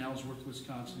Hudson, Ellsworth,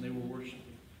 Wisconsin. They were worshiping.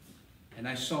 And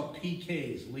I saw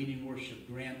PKs leading worship,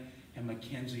 Grant and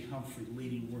Mackenzie Humphrey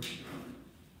leading worship.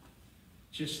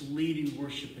 Just leading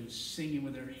worship and singing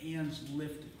with their hands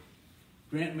lifted.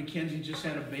 Grant and Mackenzie just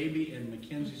had a baby, and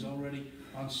Mackenzie's already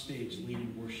on stage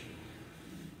leading worship.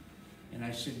 And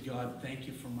I said, "God, thank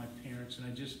you for my parents." And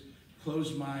I just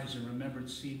closed my eyes and remembered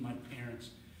seeing my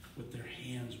parents with their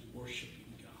hands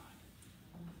worshiping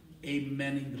God.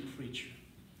 Amening the preacher.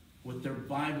 With their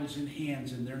Bibles in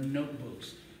hands and their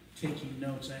notebooks, taking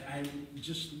notes. I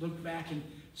just look back and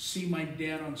see my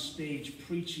dad on stage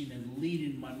preaching and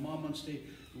leading, my mom on stage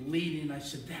leading. I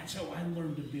said, "That's how I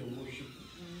learned to be a worshiper.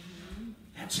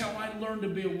 That's how I learned to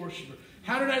be a worshiper."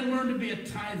 How did I learn to be a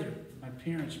tither? My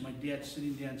parents, my dad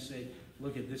sitting down and say,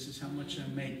 "Look, this is how much I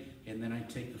make." And then I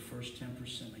take the first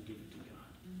 10%, I give it to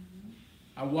God.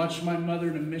 I watched my mother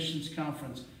in a missions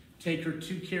conference take her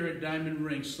 2-carat diamond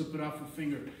ring, slip it off her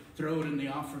finger, throw it in the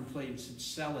offering plate and said,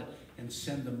 "Sell it and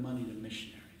send the money to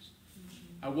missionaries."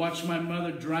 I watched my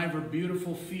mother drive her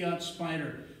beautiful Fiat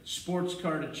Spider sports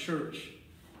car to church,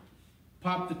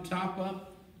 pop the top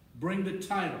up, bring the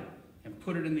title and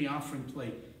put it in the offering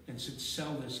plate and said,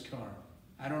 sell this car.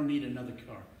 I don't need another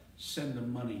car. Send the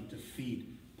money to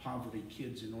feed poverty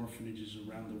kids in orphanages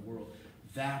around the world.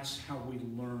 That's how we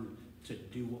learn to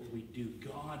do what we do.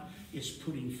 God is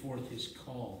putting forth his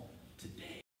call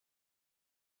today.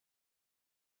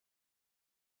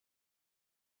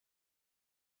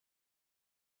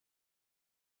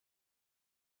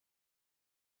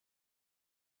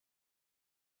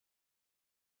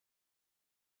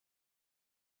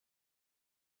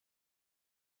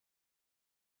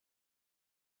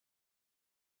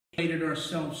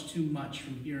 Ourselves too much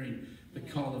from hearing the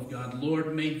call of God.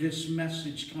 Lord, may this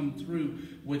message come through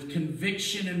with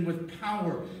conviction and with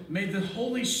power. May the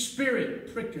Holy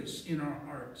Spirit prick us in our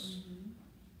hearts.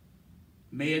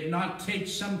 May it not take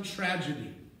some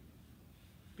tragedy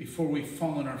before we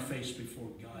fall on our face before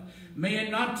God. May it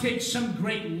not take some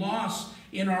great loss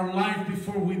in our life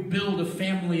before we build a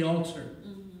family altar.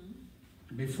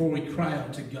 Before we cry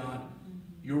out to God.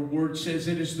 Your word says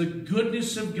it is the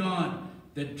goodness of God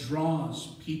that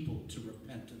draws people to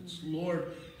repentance.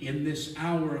 Lord, in this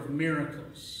hour of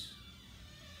miracles,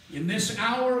 in this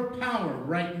hour of power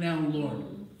right now, Lord,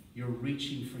 you're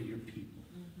reaching for your people.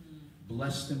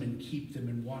 Bless them and keep them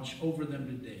and watch over them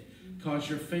today. Cause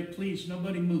your faith, please,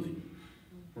 nobody moving.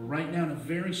 We're right now in a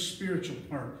very spiritual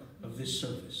part of this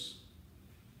service.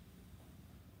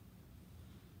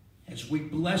 As we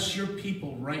bless your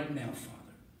people right now,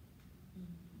 Father,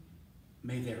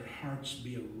 may their hearts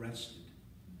be arrested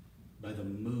by the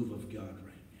move of God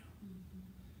right now.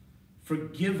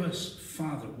 Forgive us,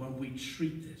 Father, when we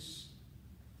treat this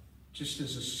just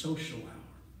as a social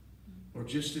hour or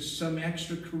just as some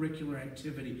extracurricular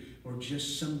activity or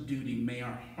just some duty. May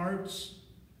our hearts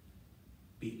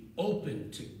be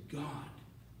open to God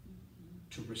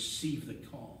to receive the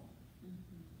call.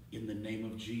 In the name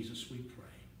of Jesus we pray.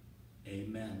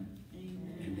 Amen,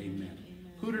 and amen.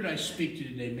 Who did I speak to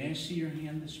today? May I see your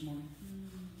hand this morning?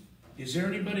 Is there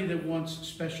anybody that wants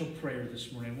special prayer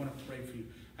this morning? I want to pray for you.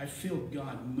 I feel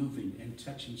God moving and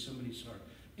touching somebody's heart.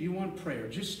 Do you want prayer?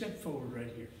 Just step forward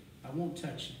right here. I won't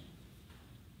touch you.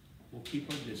 We'll keep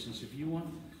our distance. If you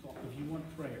want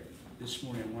prayer this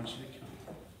morning, I want you to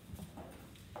come.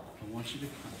 I want you to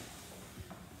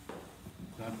come.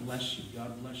 God bless you.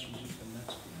 God bless you as you come.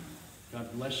 That's good.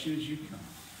 God bless you as you come.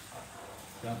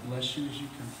 God bless you as you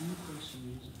come. Can you pray some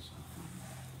music?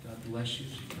 God bless you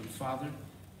as you come. Father,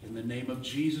 in the name of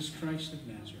Jesus Christ of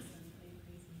Nazareth,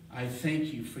 I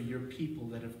thank you for your people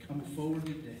that have come forward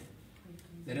today,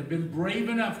 that have been brave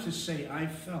enough to say, I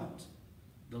felt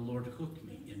the Lord hook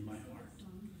me in my heart.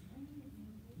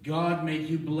 God, may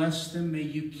you bless them, may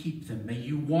you keep them, may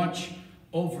you watch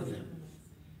over them.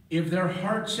 If their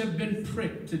hearts have been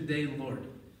pricked today, Lord,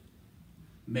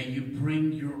 may you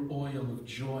bring your oil of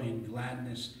joy and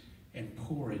gladness and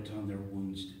pour it on their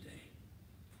wounds today.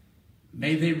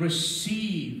 May they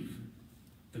receive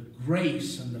the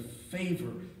grace and the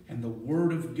favor and the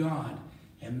word of God.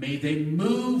 And may they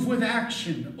move with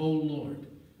action, O Lord,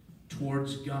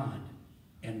 towards God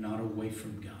and not away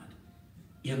from God.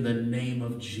 In the name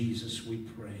of Jesus we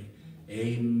pray.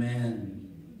 Amen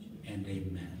and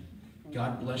amen.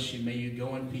 God bless you. May you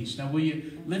go in peace. Now will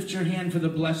you lift your hand for the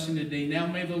blessing today? Now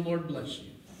may the Lord bless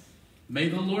you. May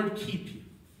the Lord keep you.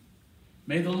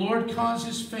 May the Lord cause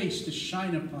his face to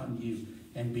shine upon you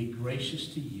and be gracious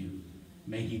to you.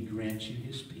 May he grant you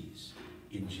his peace.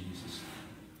 In Jesus'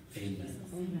 name.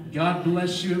 Amen. God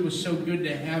bless you. It was so good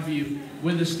to have you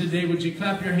with us today. Would you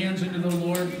clap your hands unto the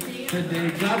Lord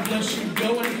today? God bless you.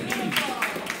 Go in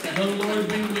peace. The Lord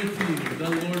be with you. The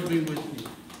Lord be with you.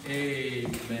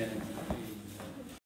 Amen.